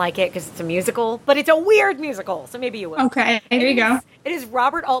you wouldn't like it because it's a musical, but it's a weird musical, so maybe you will. Okay, there you go. It is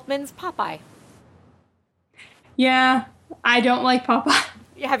Robert Altman's Popeye. Yeah, I don't like Popeye.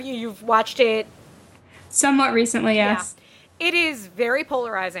 You've watched it? Somewhat recently, yes. Yeah. It is very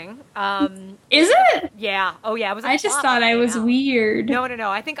polarizing. Is it? Yeah. Oh, yeah. It was. I just thought I was weird. No.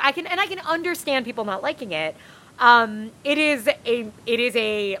 I think I can understand people not liking it. It is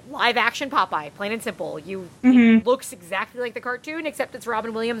a live action Popeye, plain and simple. It looks exactly like the cartoon, except it's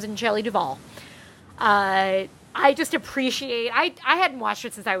Robin Williams and Shelley Duvall. I just appreciate. I hadn't watched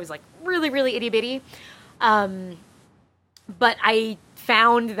it since I was like really, really itty bitty, but I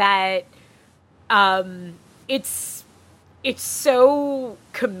found that it's so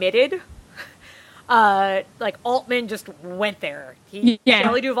committed. Like Altman just went there.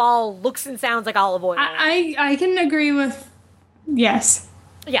 Shelley Duvall looks and sounds like olive oil. I can agree with yes.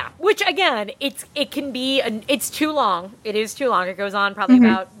 Yeah, which again, it can be it's too long. It is too long. It goes on probably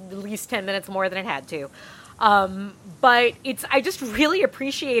about at least 10 minutes more than it had to. But I just really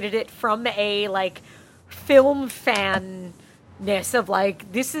appreciated it from a like film fanness of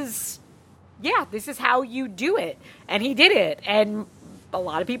like this is how you do it, and he did it, and a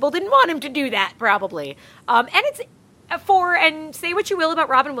lot of people didn't want him to do that, probably. And it's and say what you will about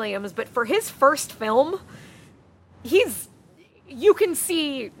Robin Williams, but for his first film, you can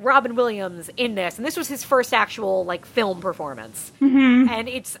see Robin Williams in this, and this was his first actual like film performance. And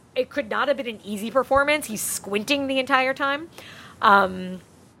it could not have been an easy performance. He's squinting the entire time. And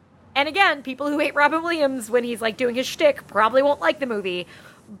again, people who hate Robin Williams when he's like doing his shtick probably won't like the movie.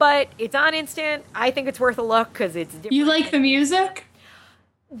 But it's on instant. I think it's worth a look because it's different. You like the music?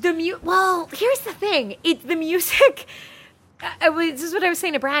 Well, here's the thing. The music. This is what I was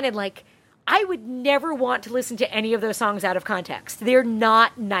saying to Brandon. Like, I would never want to listen to any of those songs out of context. They're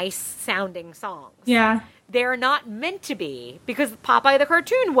not nice sounding songs. Yeah. They're not meant to be because Popeye the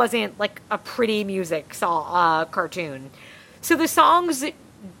cartoon wasn't like a pretty music cartoon. So the songs.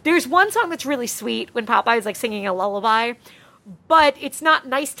 There's one song that's really sweet when Popeye is like singing a lullaby. But it's not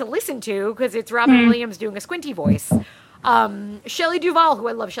nice to listen to because it's Robin Williams doing a squinty voice. Shelley Duvall, who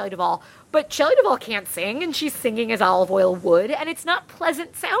I love Shelley Duvall, but Shelley Duvall can't sing, and she's singing as Olive Oil would, and it's not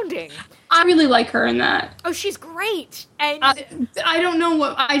pleasant sounding. I really like her in that. Oh, she's great. And I don't know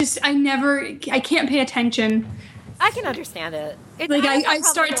what I can't pay attention. I can understand it. I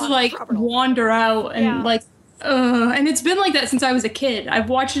start to like wander out and and it's been like that since I was a kid. I've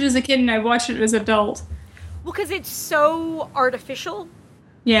watched it as a kid and I've watched it as an adult. Well, because it's so artificial.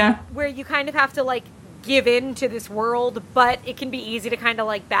 Yeah. Where you kind of have to, like, give in to this world, but it can be easy to kind of,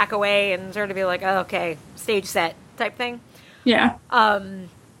 like, back away and sort of be like, oh, okay, stage set type thing. Yeah.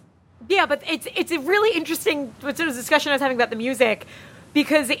 Yeah, but it's a really interesting sort of discussion I was having about the music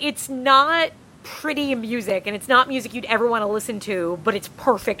because it's not pretty music and it's not music you'd ever want to listen to, but it's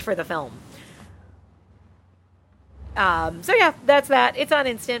perfect for the film. So, yeah, that's that. It's on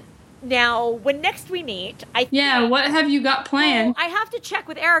instant. Now, when next we meet, what have you got planned? Well, I have to check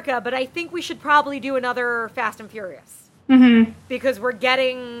with Erica, but I think we should probably do another Fast and Furious. Because we're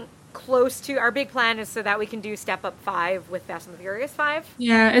getting close to, our big plan is so that we can do Step Up 5 with Fast and Furious 5.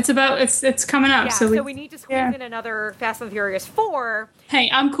 Yeah, it's coming up. Yeah, so we need to squeeze in another Fast and Furious 4. Hey,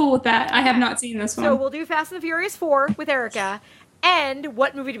 I'm cool with that. I have not seen this one. So we'll do Fast and Furious 4 with Erica. And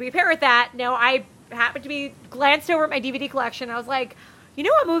what movie do we pair with that? Now, I happened to be glanced over at my DVD collection. I was like, you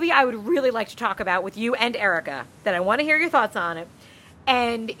know what movie I would really like to talk about with you and Erica that I want to hear your thoughts on it?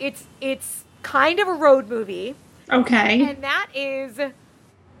 and it's kind of a road movie, Okay. and that is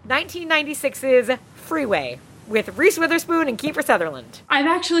 1996's Freeway with Reese Witherspoon and Kiefer Sutherland. I've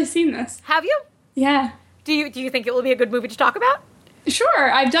actually seen this. Have you? Yeah. Do you think it will be a good movie to talk about?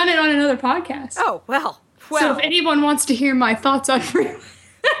 Sure. I've done it on another podcast. Oh, well. So if anyone wants to hear my thoughts on Freeway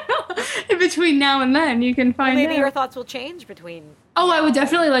in between now and then, you can find maybe out. your thoughts will change between... Oh, I would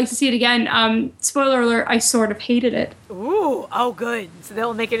definitely like to see it again. Spoiler alert, I sort of hated it. Ooh, oh, good. So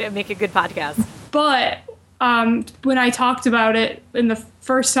they'll make a good podcast. But when I talked about it, in the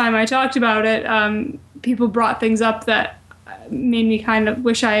first time I talked about it, people brought things up that made me kind of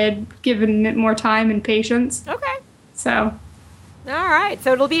wish I had given it more time and patience. Okay. So... All right,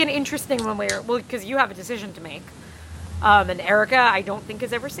 so it'll be an interesting one because you have a decision to make. And Erica, I don't think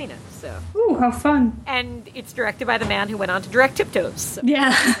has ever seen it, so. Ooh, how fun. And it's directed by the man who went on to direct Tiptoes. So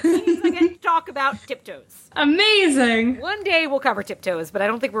Yeah. I get to talk about Tiptoes. Amazing. One day we'll cover Tiptoes, but I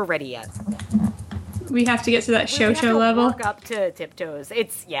don't think we're ready yet. We have to get to that We have to level. work up to Tiptoes.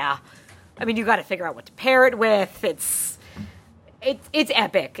 It's, yeah. I mean, you got to figure out what to pair it with. It's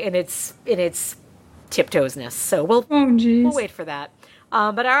epic in its Tiptoesness. So we'll wait for that.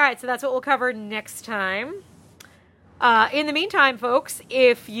 But all right, so that's what we'll cover next time. In the meantime, folks,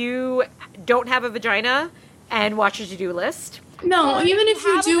 if you don't have a vagina and watch a to-do list, No, or even if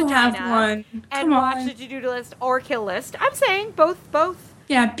you have a do have vagina one, and come watch on. the to-do list or kill list, I'm saying both.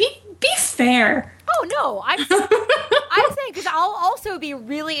 Yeah, be fair. Oh no, I'm saying because I'll also be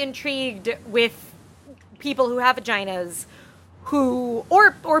really intrigued with people who have vaginas,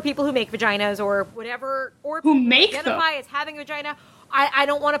 or people who make vaginas or whatever, or Who people make identify as having a vagina. I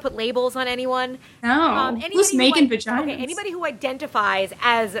don't want to put labels on anyone. No. Anybody Who's who making vaginas? Okay, anybody who identifies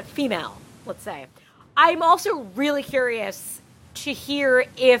as female, let's say. I'm also really curious to hear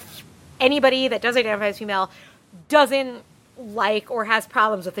if anybody that does identify as female doesn't like or has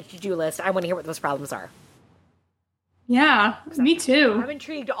problems with the to-do list. I want to hear what those problems are. Yeah, me too. I'm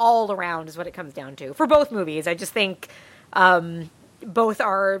intrigued all around is what it comes down to. For both movies, I just think both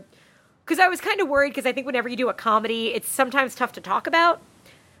are... Because I was kind of worried, because I think whenever you do a comedy, it's sometimes tough to talk about.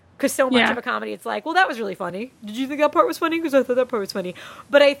 Because so much of a comedy, it's like, well, that was really funny. Did you think that part was funny? Because I thought that part was funny.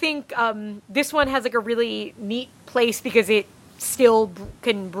 But I think this one has like a really neat place because it still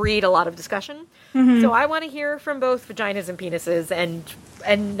can breed a lot of discussion. Mm-hmm. So I want to hear from both vaginas and penises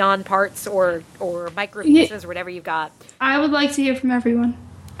and non-parts or micro penises or whatever you've got. I would like to hear from everyone.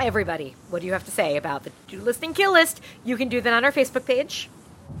 Everybody, what do you have to say about the to-do list and kill list? You can do that on our Facebook page.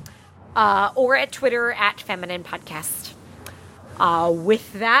 Or at Twitter at Feminine Podcast.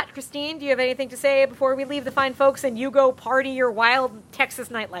 With that, Christine, do you have anything to say before we leave the fine folks and you go party your wild Texas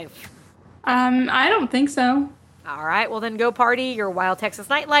nightlife? I don't think so. All right, well then go party your wild Texas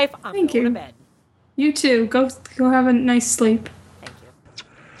nightlife. I'm Thank going you. to bed. You too. Go have a nice sleep. Thank you.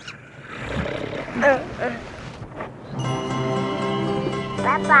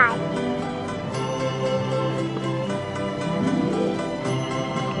 Bye-bye.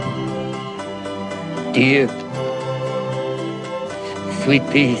 Dear sweet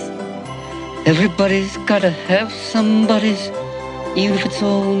peas, everybody's gotta have somebody's, even if it's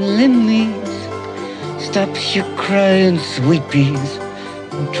only me. Stop your crying, sweet peas,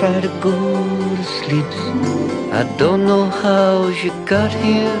 and try to go to sleep. I don't know how you got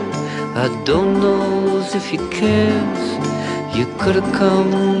here, I don't know if you cares. You could have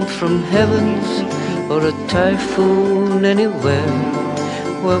come from heavens or a typhoon anywhere.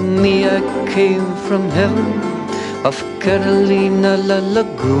 Well, me, I came from heaven, off Catalina La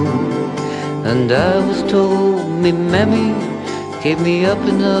Lagoon. And I was told me mammy gave me up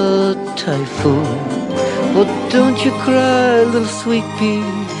in a typhoon. Well, don't you cry, little sweet pea,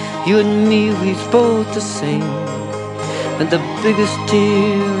 you and me, we's both the same. And the biggest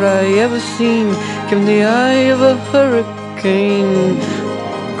tear I ever seen came in the eye of a hurricane.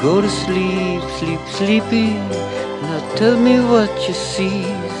 Go to sleep, sleep, sleepy, now tell me what you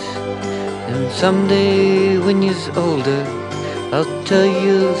sees. And someday when you's older, I'll tell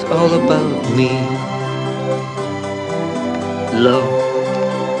you all about me. Love